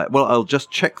justify it. Well, I'll just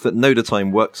check that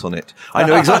Nodatime works on it. I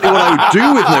know exactly what I would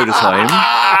do with Nodatime.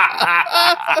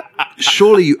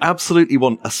 Surely you absolutely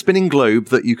want a spinning globe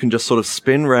that you can just sort of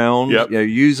spin round, Yep.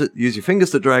 use your fingers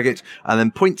to drag it, and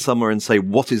then point somewhere and say,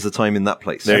 what is the time in that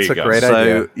place? There That's you a go. great So,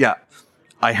 idea. yeah.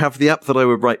 I have the app that I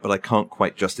would write, but I can't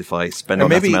quite justify spending Or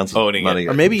maybe that amount of owning it. money.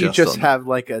 Or maybe you just on- have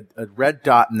like a red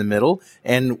dot in the middle,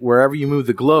 and wherever you move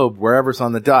the globe, wherever's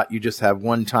on the dot, you just have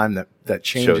one time that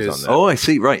changes. on that. Oh, I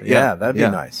see. Right. Yeah, that'd be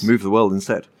nice. Move the world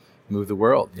instead. Move the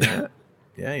world. Yeah.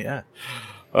 Yeah.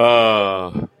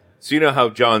 So you know how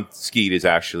Jon Skeet is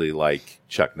actually like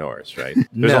Chuck Norris, right?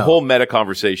 There's No. a whole meta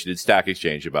conversation in Stack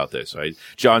Exchange about this, right?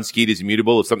 Jon Skeet is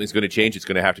immutable. If something's going to change, it's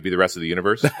going to have to be the rest of the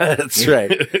universe. That's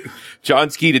right. Jon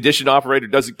Skeet, addition operator,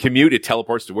 doesn't commute. It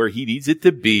teleports to where he needs it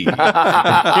to be.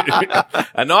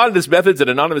 Anonymous methods and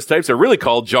anonymous types are really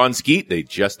called Jon Skeet. They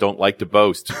just don't like to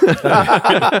boast.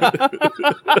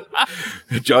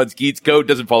 Jon Skeet's code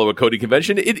doesn't follow a coding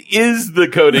convention. It is the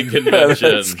coding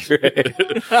convention. That's great.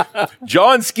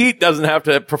 Jon Skeet doesn't have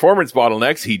to have performance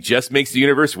bottlenecks. He just makes the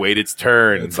universe wait its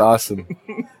turn. It's awesome.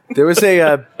 There was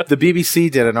the BBC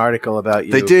did an article about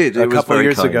you. They did. A It was couple very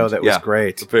years kind. ago that was Yeah.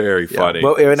 great. Very funny.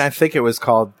 Well, and I think it was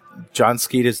called Jon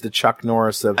Skeet is the Chuck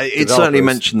Norris of It certainly developers.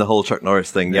 mentioned the whole Chuck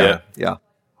Norris thing. Yeah. Yeah.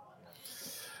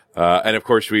 And of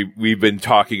course, we've been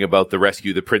talking about the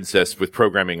Rescue the Princess with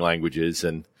programming languages,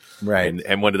 and Right.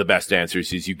 And one of the best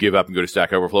answers is you give up and go to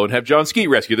Stack Overflow and have Jon Skeet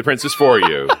rescue the princess for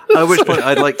you. At which point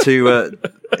I'd like to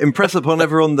impress upon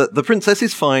everyone that the princess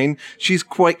is fine. She's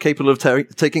quite capable of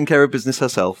taking care of business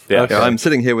herself. Yeah. Okay. I'm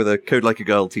sitting here with a Code Like a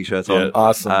Girl t-shirt on. Yeah.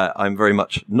 Awesome. I'm very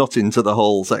much not into the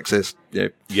whole sexist,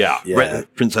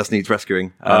 princess needs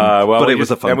rescuing. But it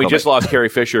was a fun And we comic. just lost Carrie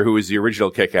Fisher, who was the original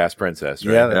kick-ass princess,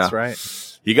 right? Yeah, that's right.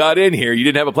 You got in here. You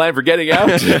didn't have a plan for getting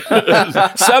out.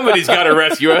 Somebody's got to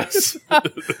rescue us.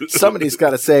 Somebody's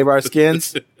got to save our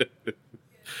skins.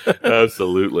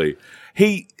 Absolutely.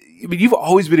 Hey, I mean, you've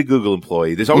always been a Google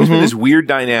employee. There's always been this weird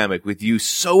dynamic with you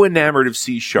so enamored of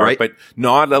C#, Right. but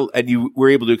and you were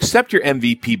able to accept your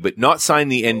MVP, but not sign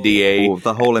the NDA. Oh,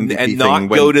 the whole MVP and thing not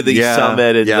go went- to the yeah,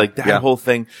 summit and yeah, like that yeah. whole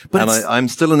thing. But And I'm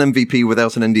still an MVP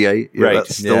without an NDA. Yeah, Right.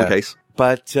 That's still Yeah. the case.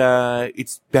 but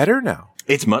it's better now.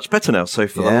 It's much better now. So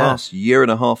for the Yeah. last year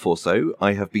and a half or so,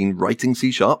 I have been writing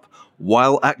C#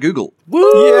 while at Google.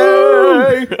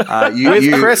 Yay!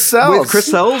 With Chris Sells. With Chris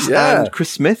Sells. Yeah. And Chris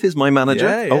Smith is my manager.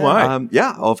 Yeah, yeah. Oh,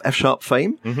 my. Of F#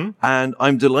 fame. And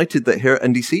I'm delighted that here at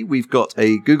NDC, we've got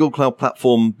a Google Cloud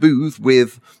Platform booth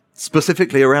with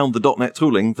specifically around the .NET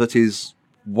tooling that is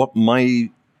what my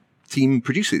team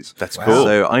produces. That's cool.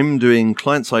 So I'm doing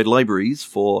client-side libraries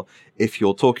for if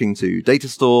you're talking to Data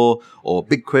Store or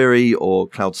BigQuery or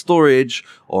Cloud Storage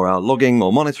or our logging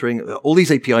or monitoring, all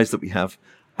these APIs that we have.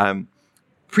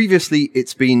 Previously,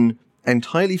 it's been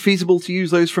entirely feasible to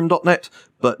use those from .NET,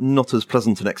 but not as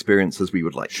pleasant an experience as we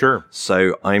would like. Sure.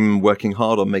 So I'm working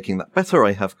hard on making that better.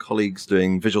 I have colleagues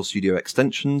doing Visual Studio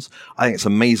extensions. I think it's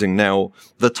amazing now.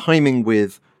 The timing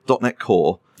with .NET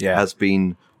Core has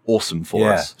been awesome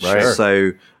for us. right. Sure.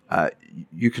 So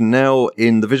you can now,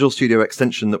 in the Visual Studio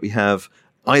extension that we have,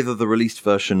 either the released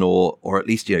version or at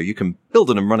least, you can build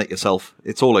it and run it yourself.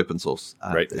 It's all open source.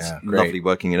 Right. It's Yeah, great. lovely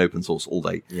working in open source all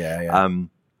day. Yeah.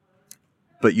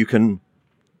 But you can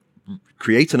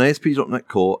create an ASP.NET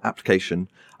Core application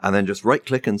and then just right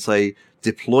click and say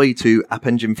deploy to App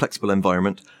Engine Flexible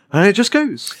Environment, and it just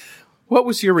goes. What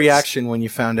was your reaction when you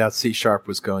found out C#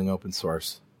 was going open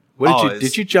source? What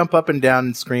did you jump up and down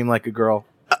and scream like a girl?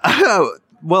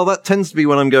 Well, that tends to be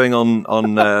when I'm going on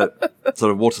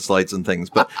sort of water slides and things,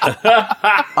 but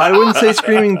I wouldn't say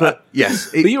screaming, but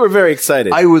yes. But you were very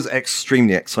excited. I was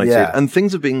extremely excited, Yeah. and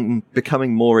things have been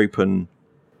becoming more open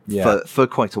for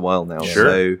quite a while now. Sure.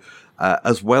 So,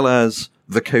 as well as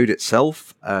the code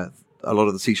itself, a lot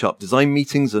of the C# design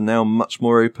meetings are now much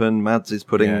more open. Mads is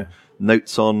putting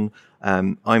notes on.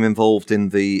 I'm involved in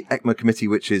the ECMA committee,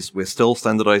 we're still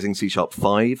standardizing C#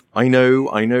 5. I know,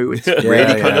 it's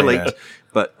really kind of late. Yeah.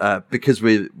 But because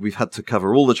we've had to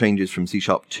cover all the changes from C#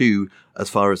 2 as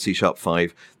far as C#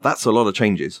 5, that's a lot of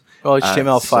changes. Well,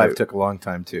 HTML5 So- took a long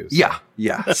time too. So.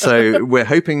 Yeah. So we're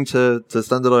hoping to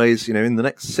standardize, in the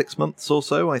next 6 months or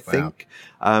so, I think.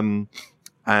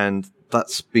 And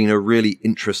that's been a really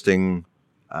interesting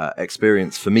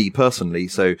experience for me personally.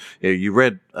 So you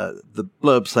read the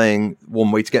blurb saying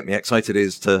one way to get me excited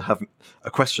is to have a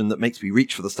question that makes me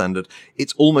reach for the standard.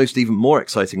 It's almost even more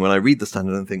exciting when I read the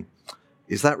standard and think,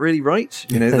 is that really right?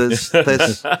 There's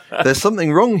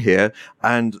something wrong here.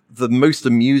 And the most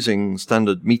amusing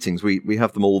standard meetings, we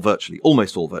have them all virtually,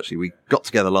 almost all virtually. We got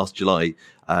together last July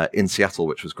in Seattle,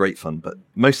 which was great fun, but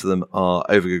most of them are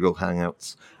over Google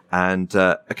Hangouts. And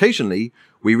occasionally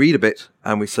we read a bit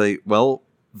and we say, well,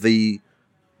 the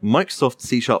Microsoft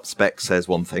C# spec says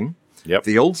one thing. Yep.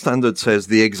 The old standard says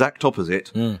the exact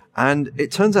opposite. And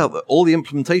it turns out that all the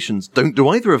implementations don't do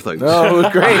either of those. Oh,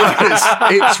 great.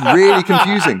 It's really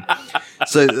confusing.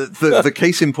 So the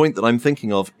case in point that I'm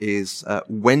thinking of is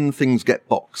when things get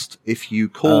boxed. If you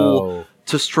call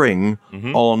to string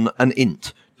on an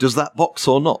int, does that box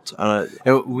or not?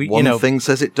 One thing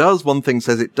says it does, one thing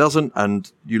says it doesn't,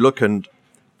 and you look and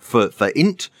for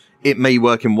int, it may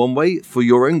work in one way. For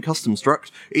your own custom struct,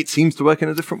 it seems to work in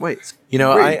a different way. It's I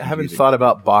really haven't confusing. thought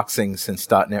about boxing since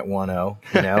 .NET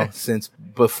 1.0, since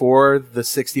before the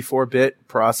 64-bit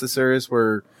processors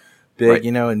were big, Right.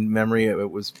 in memory,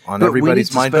 it was on But we everybody's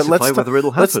need to mind. But specify whether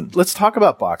it'll happen. Let's talk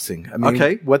about boxing. I mean,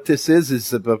 Okay. what this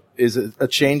is a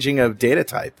changing of data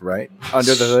type, right?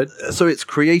 Under the hood, So it's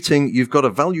creating, you've got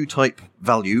a value type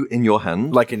value in your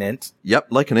hand. like an int. Yep,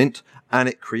 like an int, and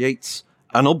it creates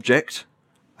an object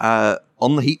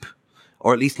on the heap,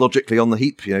 or at least logically on the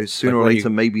heap. Sooner or when later,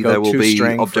 you maybe go there will to be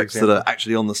string, for objects that example. are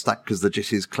actually on the stack because the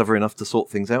JIT is clever enough to sort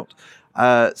things out.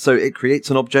 So it creates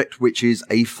an object which is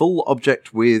a full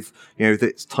object with,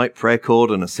 its type record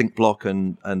and a sync block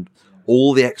and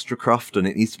all the extra cruft, and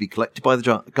it needs to be collected by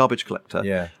the garbage collector.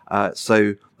 Yeah.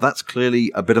 So that's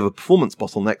clearly a bit of a performance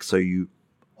bottleneck. So you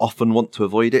often want to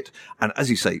avoid it. And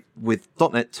as you say, with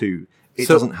 .NET 2, it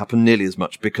doesn't happen nearly as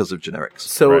much because of generics.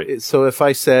 So if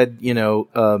I said,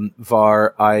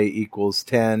 var I equals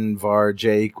 10, var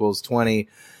j equals 20,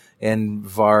 and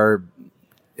var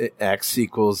x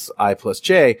equals I plus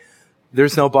j,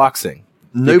 there's no boxing.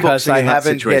 No because boxing I in that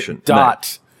haven't situation. hit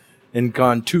dot and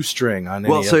gone to string on any of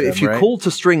them. Well, so if you right? call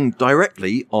to string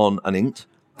directly on an int,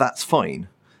 that's fine.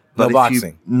 But No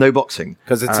boxing. No boxing.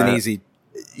 Because it's an easy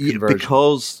conversion.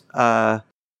 Because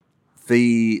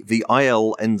the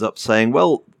IL ends up saying,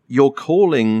 well, you're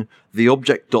calling the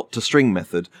object.toString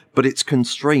method, but it's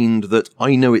constrained that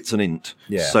I know it's an int,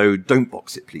 so don't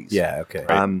box it, please. Yeah, okay.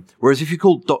 Whereas if you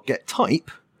call .getType,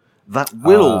 that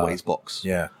will always box.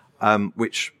 Yeah.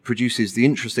 Which produces the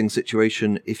interesting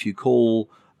situation if you call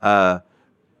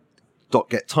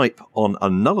 .getType on a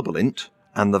nullable int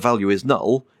and the value is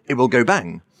null, it will go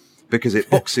bang because it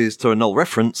boxes to a null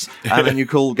reference, and then you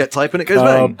call getType and it goes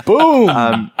bang. Boom!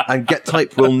 And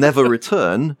getType will never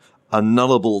return a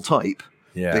nullable type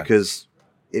because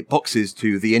it boxes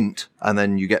to the int and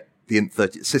then you get the int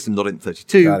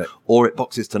system.int32, or it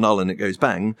boxes to null and it goes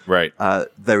bang. Right.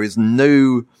 There is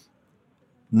no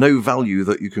value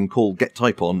that you can call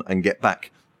getType on and get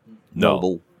back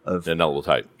nullable of the nullable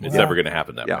type. It's never going to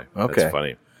happen that way. Okay. That's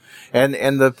funny.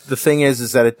 And the thing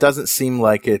is that it doesn't seem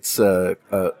like it's a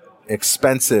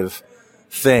expensive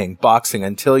thing, boxing,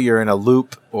 until you're in a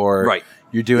loop or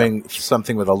you're doing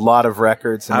something with a lot of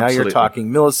records. And now you're talking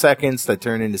milliseconds that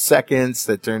turn into seconds,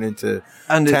 that turn into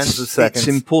tens of seconds.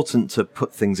 It's important to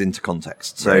put things into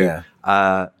context. So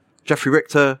Jeffrey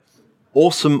Richter,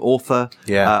 awesome author.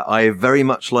 Yeah. I very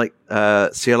much like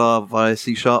CLR via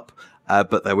C#.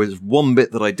 But there was one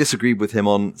bit that I disagreed with him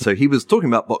on. So he was talking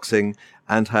about boxing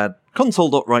and had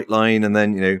console.writeLine, and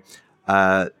then,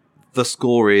 the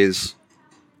score is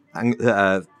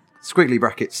squiggly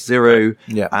brackets 0,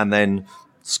 and then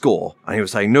score. And he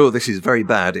was saying, no, this is very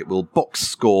bad. It will box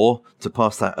score to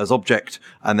pass that as object,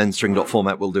 and then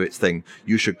string.format will do its thing.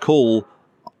 You should call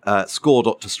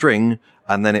score.toString,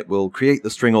 and then it will create the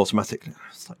string automatically.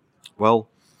 It's like, well,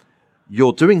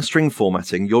 you're doing string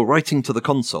formatting, you're writing to the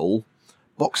console.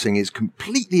 Boxing is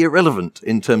completely irrelevant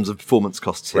in terms of performance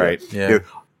costs here. Right. Yeah.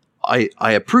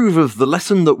 I approve of the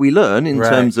lesson that we learn in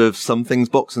terms of some things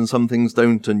box and some things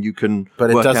don't, and you can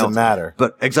But it work doesn't out. matter.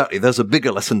 But exactly, there's a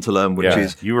bigger lesson to learn, which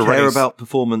is care about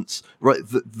performance. Right,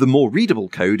 the more readable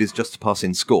code is just to pass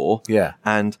in score. Yeah.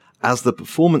 And as the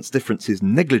performance difference is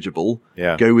negligible,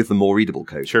 go with the more readable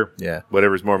code. Sure. Yeah.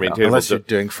 Whatever's more maintainable. Unless you're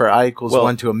doing for I equals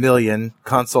 1 to a million,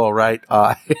 console write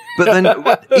I. But then,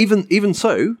 even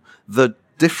so, the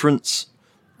difference.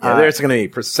 There's going to be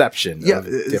perception. Yeah. Of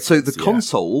difference. So the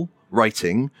console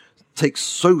writing takes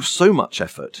so much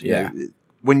effort. You know,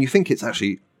 when you think it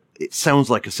sounds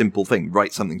like a simple thing,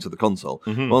 write something to the console.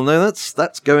 Well, no,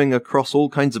 that's going across all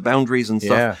kinds of boundaries and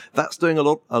stuff. Yeah. That's doing a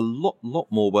lot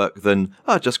more work than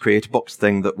just create a box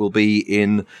thing that will be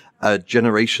in a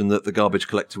generation that the garbage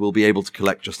collector will be able to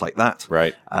collect just like that.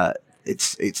 Right.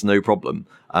 It's no problem.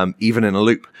 Even in a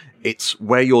loop, it's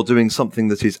where you're doing something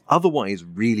that is otherwise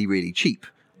really, really cheap,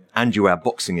 and you add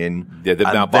boxing in. Yeah,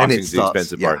 now boxing's the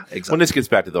expensive part. Yeah, exactly. Well, this gets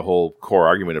back to the whole core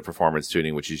argument of performance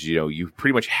tuning, which is, you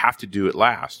pretty much have to do it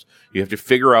last. You have to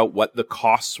figure out what the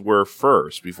costs were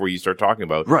first before you start talking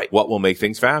about what will make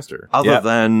things faster. Other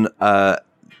than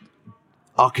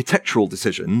architectural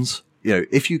decisions,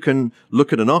 if you can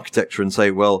look at an architecture and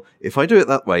say, well, if I do it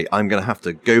that way, I'm going to have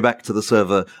to go back to the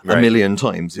server a million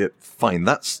times. Yeah, fine,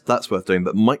 that's worth doing.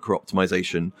 But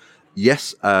micro-optimization,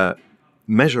 yes,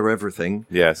 measure everything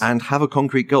and have a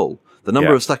concrete goal. The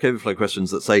number of Stack Overflow questions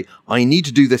that say, I need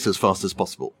to do this as fast as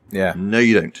possible. Yeah. No,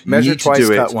 you don't. Measure you need twice, to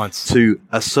do cut it once. to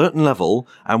a certain level,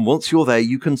 and once you're there,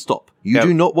 you can stop. You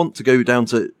do not want to go down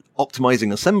to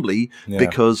optimizing assembly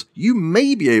because you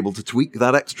may be able to tweak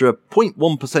that extra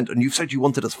 0.1%, and you've said you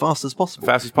want it as fast as possible.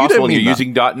 Fast as possible, and you're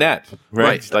using .NET,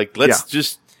 right? Like, let's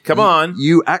just, come on.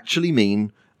 You actually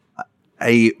mean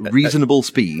a reasonable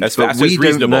speed, as but fast we as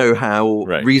reasonable. don't know how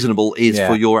reasonable is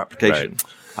for your application.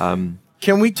 Right.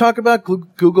 Can we talk about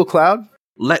Google Cloud?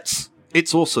 Let's.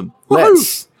 It's awesome.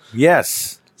 Let's.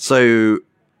 Yes. So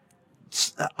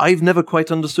I've never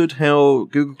quite understood how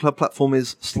Google Cloud Platform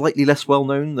is slightly less well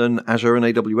known than Azure and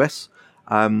AWS.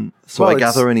 I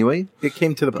gather anyway. It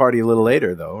came to the party a little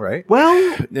later, though, right?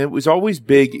 Well, it was always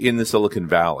big in the Silicon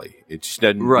Valley. It just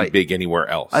doesn't be big anywhere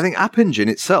else. I think App Engine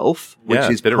itself, which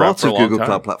is been around part for a of long Google time.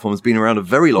 Cloud Platform, has been around a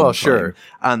very long time. Sure.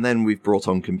 And then we've brought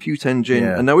on Compute Engine,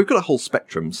 and now we've got a whole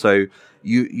spectrum. So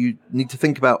you need to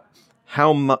think about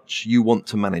how much you want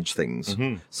to manage things.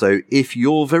 So if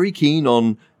you're very keen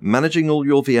on managing all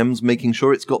your VMs, making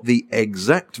sure it's got the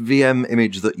exact VM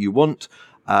image that you want,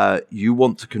 you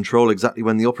want to control exactly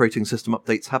when the operating system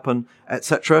updates happen,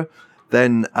 etc.,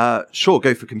 then sure,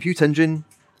 go for Compute Engine,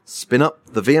 spin up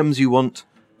the VMs you want.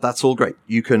 That's all great.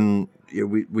 You can,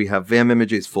 we have VM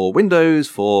images for Windows,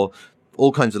 for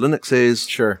all kinds of Linuxes,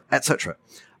 sure, etc.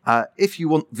 If you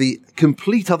want the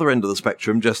complete other end of the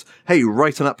spectrum, just, hey,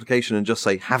 write an application and just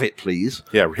say, have it, please.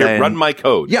 Yeah, here, run my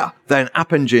code. Yeah, then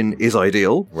App Engine is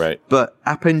ideal. Right. But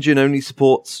App Engine only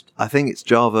supports, I think it's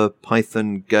Java,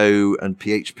 Python, Go, and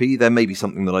PHP. There may be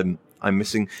something that I'm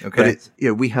missing. Okay. But it's,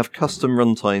 we have custom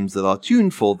runtimes that are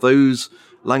tuned for those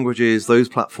languages, those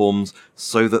platforms,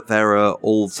 so that there are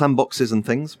all sandboxes and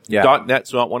things. Yeah.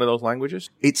 .NET's not one of those languages?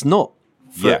 It's not.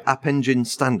 For Yeah. App Engine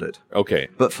Standard. Okay.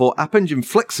 But for App Engine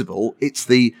Flexible, it's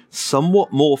the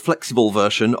somewhat more flexible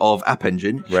version of App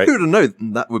Engine. Right. Who would have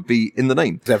known that would be in the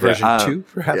name? Is that version Yeah. 2,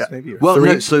 perhaps, maybe? Or Well, 3?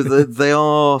 no, so they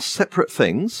are separate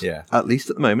things, Yeah. at least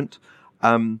at the moment.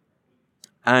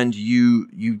 And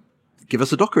you give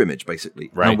us a Docker image,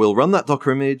 basically. Right. And we'll run that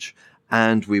Docker image,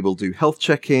 and we will do health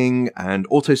checking and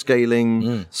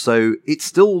auto-scaling. So it's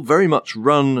still very much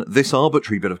run this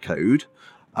arbitrary bit of code,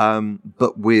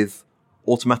 but with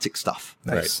automatic stuff.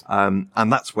 Nice.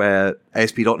 And that's where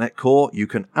ASP.NET Core you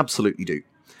can absolutely do.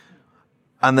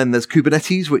 And then there's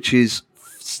Kubernetes, which is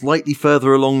slightly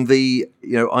further along the,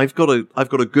 I've got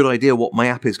a good idea what my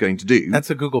app is going to do. That's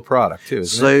a Google product, too,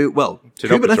 isn't it? So, well,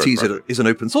 an open source Kubernetes product. is an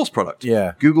open source product.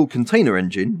 Yeah. Google Container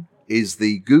Engine is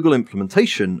the Google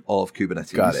implementation of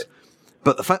Kubernetes. Got it.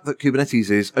 But the fact that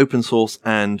Kubernetes is open source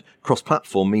and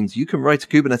cross-platform means you can write a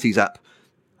Kubernetes app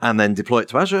and then deploy it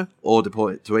to Azure or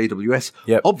deploy it to AWS.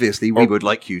 Yep. Obviously, we would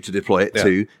like you to deploy it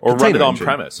to Or run Container it on Engine.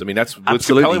 premise. I mean, that's what's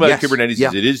Absolutely, compelling about yes. Kubernetes Yeah.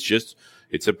 is it is just,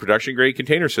 it's a production grade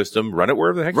container system. Run it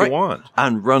wherever the heck you want.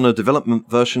 And run a development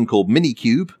version called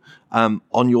Minikube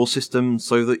on your system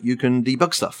so that you can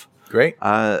debug stuff. Great.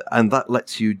 And that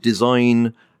lets you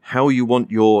design how you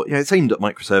want your, it's aimed at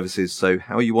microservices, so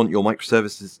how you want your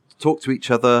microservices to talk to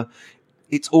each other.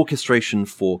 It's orchestration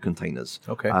for containers.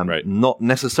 Okay. Right. Not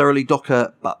necessarily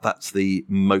Docker, but that's the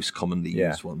most commonly Yeah.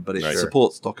 used one. But it Right.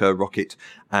 supports Docker, Rocket,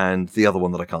 and the other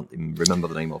one that I can't even remember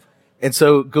the name of. And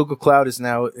so Google Cloud is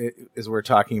now, as we're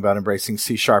talking about, embracing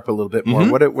C# a little bit more.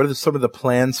 Mm-hmm. What are some of the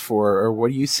plans for, or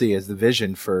what do you see as the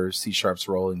vision for C#'s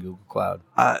role in Google Cloud?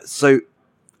 So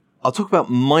I'll talk about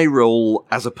my role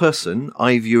as a person.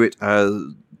 I view it as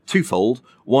twofold.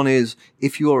 One is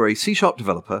if you are a C#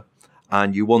 developer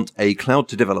and you want a cloud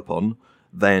to develop on,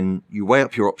 then you weigh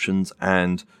up your options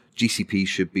and GCP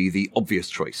should be the obvious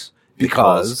choice.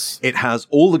 Because it has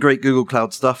all the great Google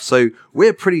Cloud stuff. So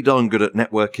we're pretty darn good at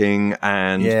networking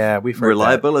and we've heard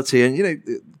reliability. And,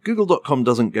 Google.com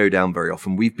doesn't go down very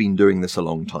often. We've been doing this a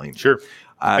long time. Sure.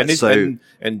 And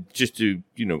just to,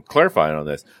 clarify on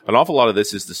this, an awful lot of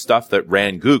this is the stuff that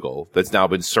ran Google that's now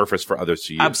been surfaced for others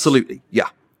to use. Absolutely. Yeah.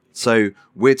 So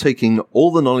we're taking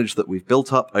all the knowledge that we've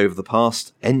built up over the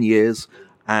past N years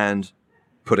and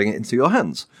putting it into your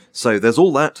hands. So there's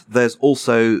all that. There's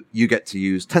also, you get to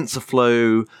use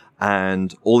TensorFlow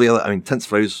and all the other,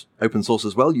 TensorFlow's open source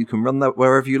as well. You can run that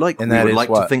wherever you like. And we that would is like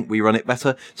what? to think we run it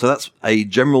better. So that's a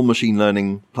general machine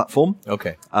learning platform.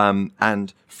 Okay.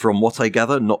 And from what I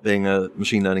gather, not being a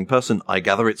machine learning person, I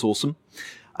gather it's awesome.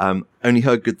 Only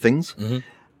heard good things.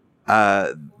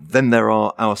 Mm-hmm. Then there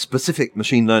are our specific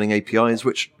machine learning APIs,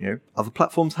 which, other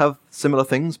platforms have similar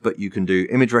things, but you can do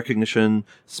image recognition,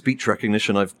 speech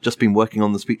recognition. I've just been working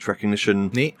on the speech recognition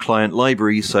Neat. client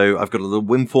library. So I've got a little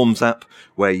WinForms app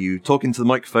where you talk into the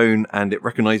microphone and it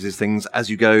recognizes things as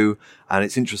you go. And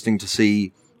it's interesting to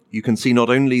see. You can see not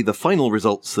only the final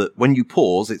results that when you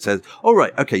pause, it says, all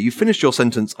right, okay, you finished your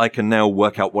sentence. I can now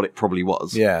work out what it probably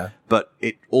was. Yeah. But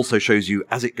it also shows you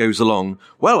as it goes along,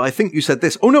 well, I think you said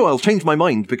this. Oh, no, I'll change my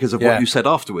mind because of Yeah. what you said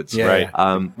afterwards. Yeah.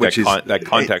 Right. Which that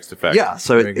context effect. Yeah.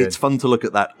 So Very good. it's fun to look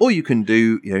at that. Or you can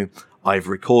do, I've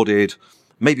recorded,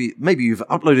 maybe you've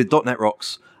uploaded .NET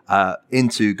Rocks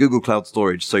into Google Cloud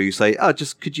Storage. So you say,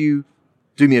 could you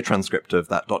do me a transcript of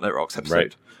that .NET Rocks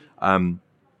episode? Right.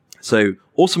 So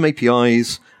awesome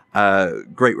APIs,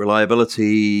 great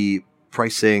reliability,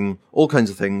 pricing, all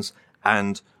kinds of things.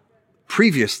 And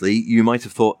previously you might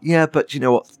have thought, but you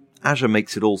know what? Azure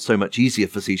makes it all so much easier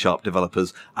for C#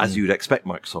 developers as you'd expect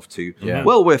Microsoft to. Yeah.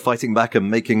 Well, we're fighting back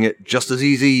and making it just as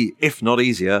easy, if not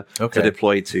easier, Okay. to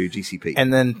deploy to GCP.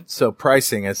 And then, so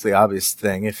pricing is the obvious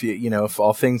thing. If if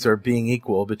all things are being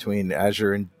equal between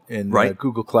Azure and Right.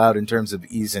 Google Cloud in terms of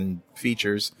ease and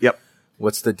features, Yep.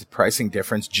 what's the pricing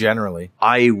difference generally?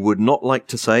 I would not like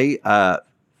to say,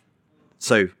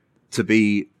 so to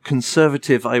be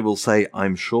conservative, I will say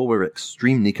I'm sure we're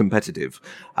extremely competitive.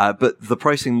 But the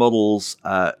pricing models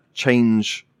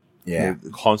change Yeah.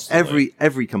 Constantly.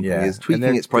 Every company Yeah. is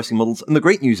tweaking its pricing models, and the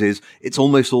great news is it's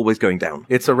almost always going down.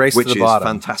 It's a race to the bottom.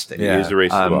 Which is fantastic. Yeah. It is a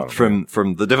race to the bottom.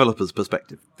 From the developer's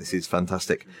perspective, this is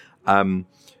fantastic.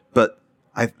 But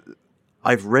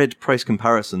I've read price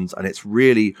comparisons, and it's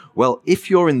really, well, if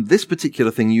you're in this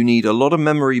particular thing, you need a lot of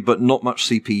memory but not much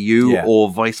CPU, or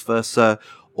vice versa,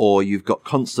 or you've got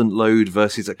constant load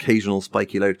versus occasional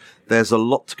spiky load. There's a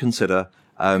lot to consider.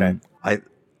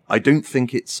 I don't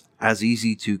think it's as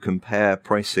easy to compare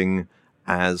pricing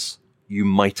as you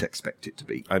might expect it to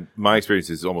be. My experience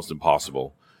is almost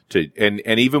impossible and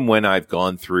even when I've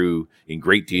gone through in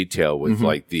great detail with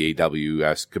like the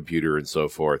AWS computer and so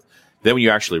forth, then when you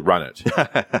actually run it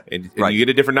and you get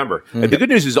a different number. And the good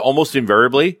news is almost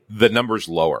invariably the number's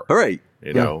lower. Hooray.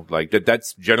 You know, like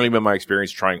that's generally been my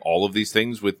experience trying all of these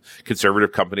things with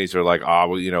conservative companies are like,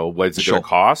 well, you know, what is it going to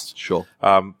cost? Sure.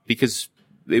 Because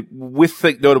with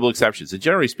like, notable exceptions, and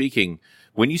generally speaking,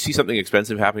 when you see something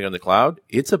expensive happening on the cloud,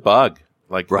 it's a bug.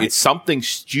 Like it's something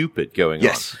stupid going on.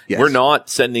 Yes. We're not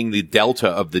sending the delta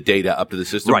of the data up to the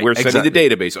system. Right, We're sending the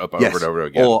database up over and over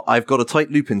again. Or I've got a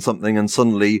tight loop in something and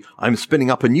suddenly I'm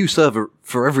spinning up a new server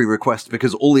for every request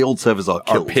because all the old servers are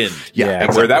killed. Pinned. Yeah.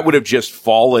 And where that would have just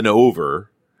fallen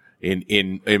over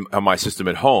in on my system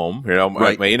at home, you know,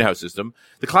 my in-house system,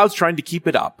 the cloud's trying to keep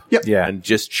it up. Yep. Yeah. And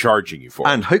just charging you for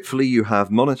it. And hopefully you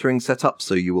have monitoring set up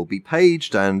so you will be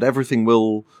paged and everything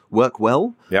will work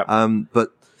well. Yeah.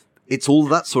 But it's all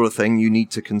that sort of thing you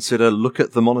need to consider. Look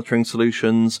at the monitoring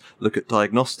solutions, look at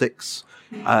diagnostics.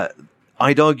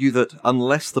 I'd argue that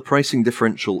unless the pricing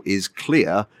differential is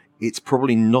clear, it's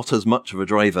probably not as much of a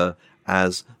driver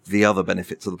as the other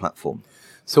benefits of the platform.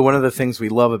 So one of the things we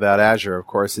love about Azure, of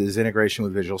course, is integration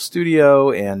with Visual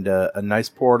Studio and a nice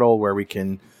portal where we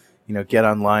can, you know, get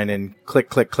online and click,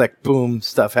 click, click, boom,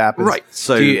 stuff happens. Right.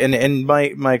 So, and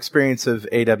my experience of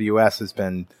AWS has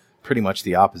been pretty much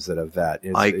the opposite of that.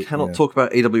 I cannot talk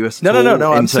about AWS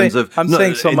No. I'm saying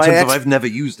I've never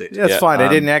used it. That's fine.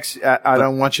 I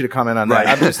don't want you to comment on that.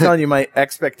 I'm just telling you my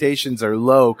expectations are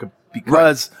low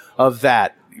because of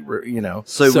that. You know.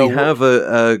 So we have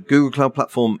a Google Cloud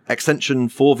Platform extension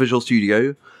for Visual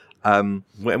Studio. And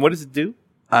what does it do?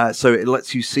 So it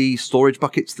lets you see storage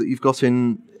buckets that you've got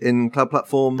in Cloud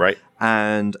Platform. Right.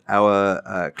 And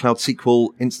our Cloud SQL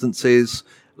instances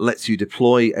lets you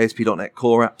deploy ASP.NET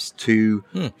Core apps to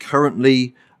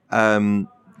currently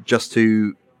just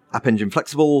to App Engine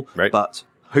Flexible, but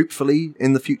hopefully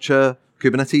in the future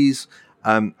Kubernetes.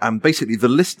 And basically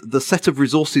the set of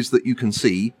resources that you can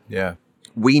see. Yeah.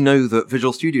 We know that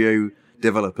Visual Studio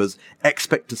developers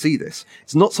expect to see this.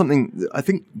 It's not something I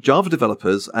think Java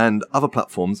developers and other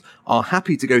platforms are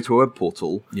happy to go to a web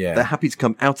portal. Yeah. They're happy to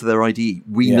come out of their IDE.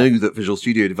 We know that Visual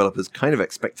Studio developers kind of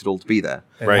expect it all to be there.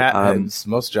 And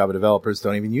most Java developers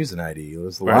don't even use an IDE.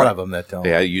 There's a lot of them that don't.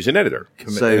 Yeah, use an editor.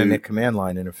 And a command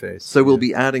line interface. So we'll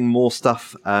be adding more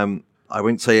stuff. I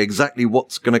won't say exactly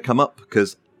what's going to come up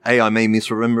because A, I may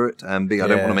misremember it, and B, I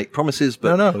don't want to make promises,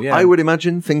 but I would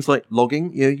imagine things like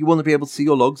logging. You want to be able to see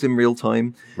your logs in real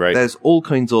time. Right. There's all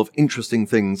kinds of interesting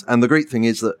things, and the great thing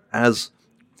is that as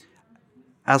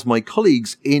my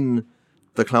colleagues in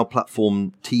the Cloud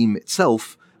Platform team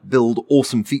itself build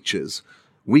awesome features,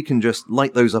 we can just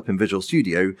light those up in Visual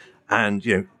Studio,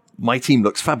 and my team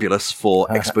looks fabulous for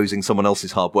exposing someone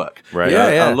else's hard work. Right.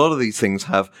 A lot of these things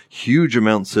have huge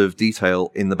amounts of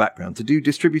detail in the background. To do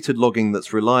distributed logging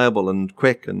that's reliable and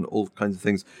quick and all kinds of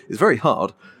things is very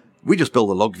hard. We just build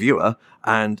a log viewer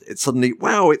and it's suddenly,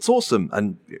 wow, it's awesome.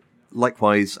 And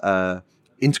likewise,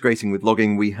 integrating with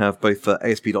logging, we have both for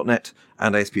ASP.NET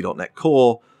and ASP.NET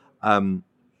Core,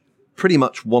 pretty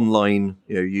much one line,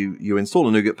 you install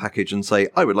a NuGet package and say,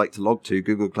 I would like to log to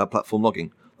Google Cloud Platform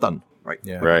Logging. Done. Right.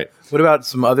 Yeah. Right. What about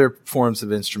some other forms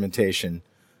of instrumentation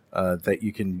that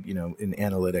you can, in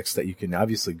analytics that you can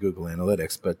obviously Google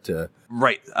Analytics, but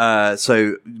right.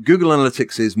 So Google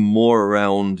Analytics is more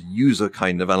around user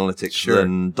kind of analytics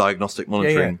than diagnostic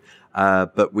monitoring.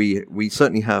 But we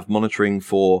certainly have monitoring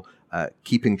for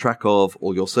keeping track of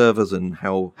all your servers and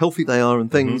how healthy they are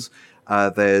and things.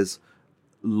 There's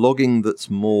logging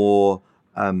that's more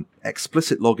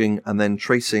explicit logging and then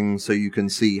tracing so you can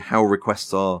see how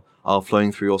requests are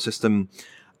flowing through your system.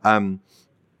 I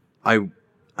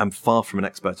am far from an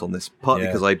expert on this, partly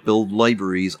because I build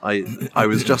libraries. I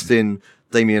was just in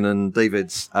Damien and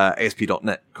David's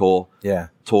ASP.NET Core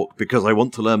talk because I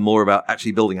want to learn more about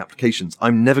actually building applications.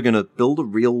 I'm never going to build a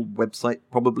real website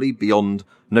probably beyond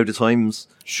Nodatime's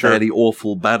fairly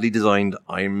awful, badly designed.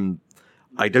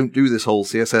 I don't do this whole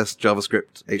CSS,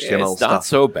 JavaScript, HTML it's stuff. not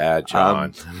so bad,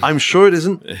 John. I'm sure it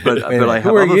isn't, but I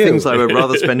have other things I would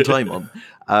rather spend time on.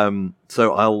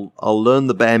 So I'll learn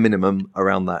the bare minimum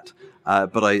around that.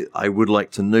 But I would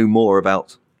like to know more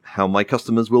about how my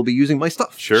customers will be using my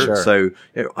stuff. Sure. So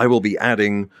I will be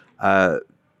adding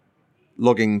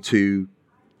logging to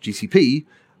GCP,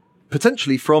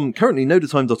 potentially from currently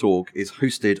Nodatime.org is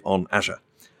hosted on Azure.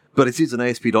 But it is an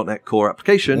ASP.NET Core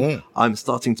application. I'm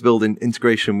starting to build an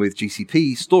integration with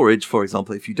GCP storage. For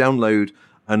example, if you download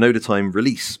a Nodatime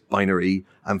release binary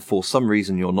and for some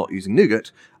reason you're not using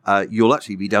NuGet, you'll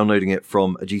actually be downloading it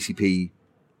from a GCP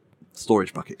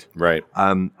storage bucket. Right.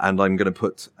 And I'm going to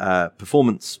put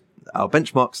performance, our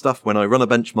benchmark stuff. When I run a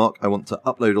benchmark, I want to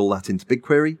upload all that into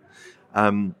BigQuery.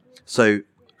 So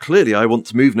clearly I want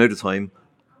to move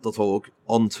Nodatime.org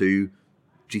onto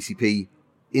GCP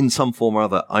in some form or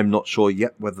other. I'm not sure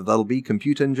yet whether that'll be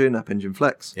Compute Engine, App Engine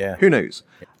Flex. Yeah. Who knows?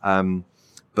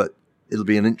 But it'll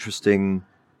be an interesting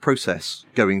process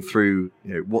going through,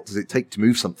 what does it take to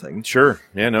move something? Sure.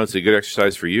 Yeah, no, it's a good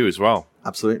exercise for you as well.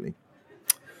 Absolutely.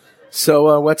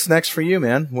 So what's next for you,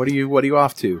 man? What are you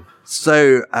off to?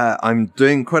 So I'm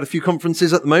doing quite a few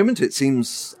conferences at the moment. It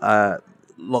seems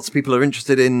lots of people are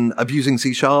interested in abusing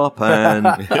C# and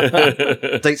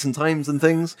dates and times and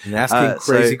things. And asking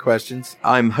crazy questions.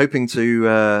 I'm hoping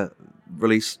to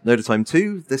release Nodatime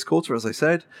 2 this quarter, as I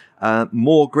said.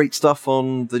 More great stuff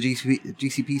on the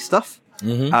GCP stuff.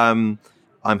 Mm-hmm.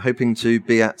 I'm hoping to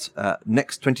be at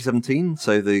Next 2017,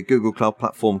 so the Google Cloud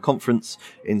Platform Conference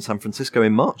in San Francisco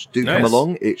in March. Do come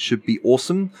along. It should be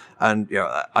awesome. And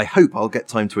I hope I'll get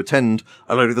time to attend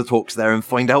a load of the talks there and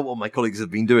find out what my colleagues have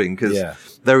been doing, because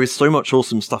there is so much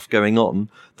awesome stuff going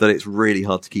on that it's really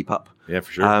hard to keep up. Yeah,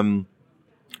 for sure.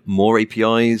 More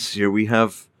APIs. We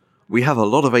have a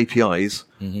lot of APIs,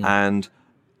 and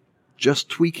just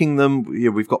tweaking them.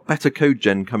 We've got better code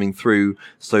gen coming through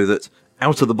so that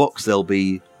out of the box, they'll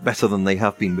be better than they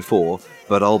have been before,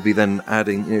 but I'll be then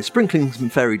adding, sprinkling some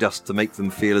fairy dust to make them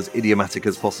feel as idiomatic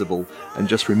as possible and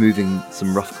just removing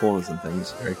some rough corners and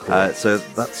things. Very cool. So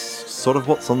that's sort of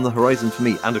what's on the horizon for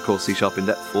me. And of course, C# in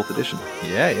depth 4th edition.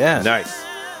 Yeah. Nice.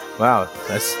 Wow.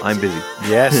 I'm busy.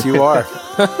 Yes, you are.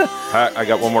 I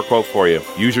got one more quote for you.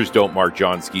 Users don't mark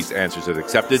Jon Skeet's answers as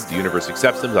accepted. The universe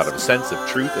accepts them out of a sense of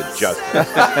truth and justice.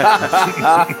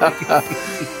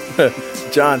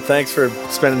 John, thanks for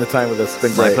spending the time with us. It's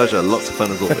been great. My pleasure. Lots of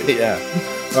fun as always. Yeah.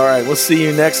 All right. We'll see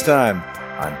you next time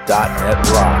on .NET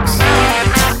Rocks.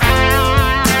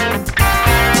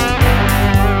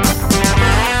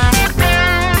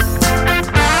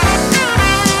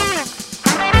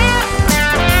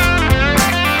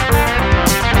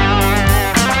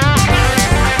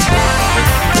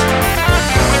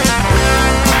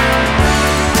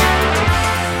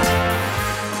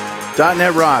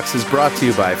 .NET Rocks is brought to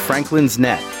you by Franklin's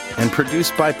Net and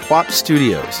produced by Plop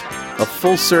Studios, a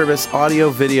full-service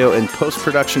audio, video, and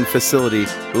post-production facility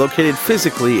located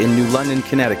physically in New London,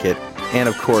 Connecticut, and,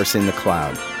 of course, in the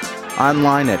cloud.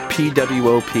 Online at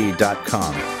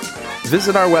pwop.com.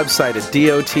 Visit our website at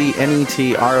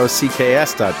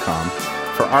dotnetrocks.com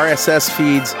for RSS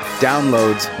feeds,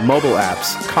 downloads, mobile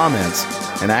apps, comments,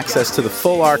 and access to the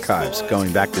full archives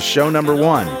going back to show number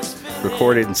 1,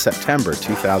 recorded in September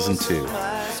 2002.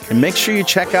 And make sure you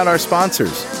check out our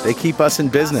sponsors. They keep us in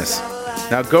business.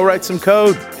 Now go write some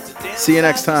code. See you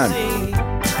next time.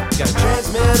 Got a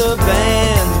transmitter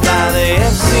banned by the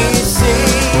FCC.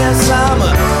 Yes, I'm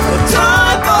a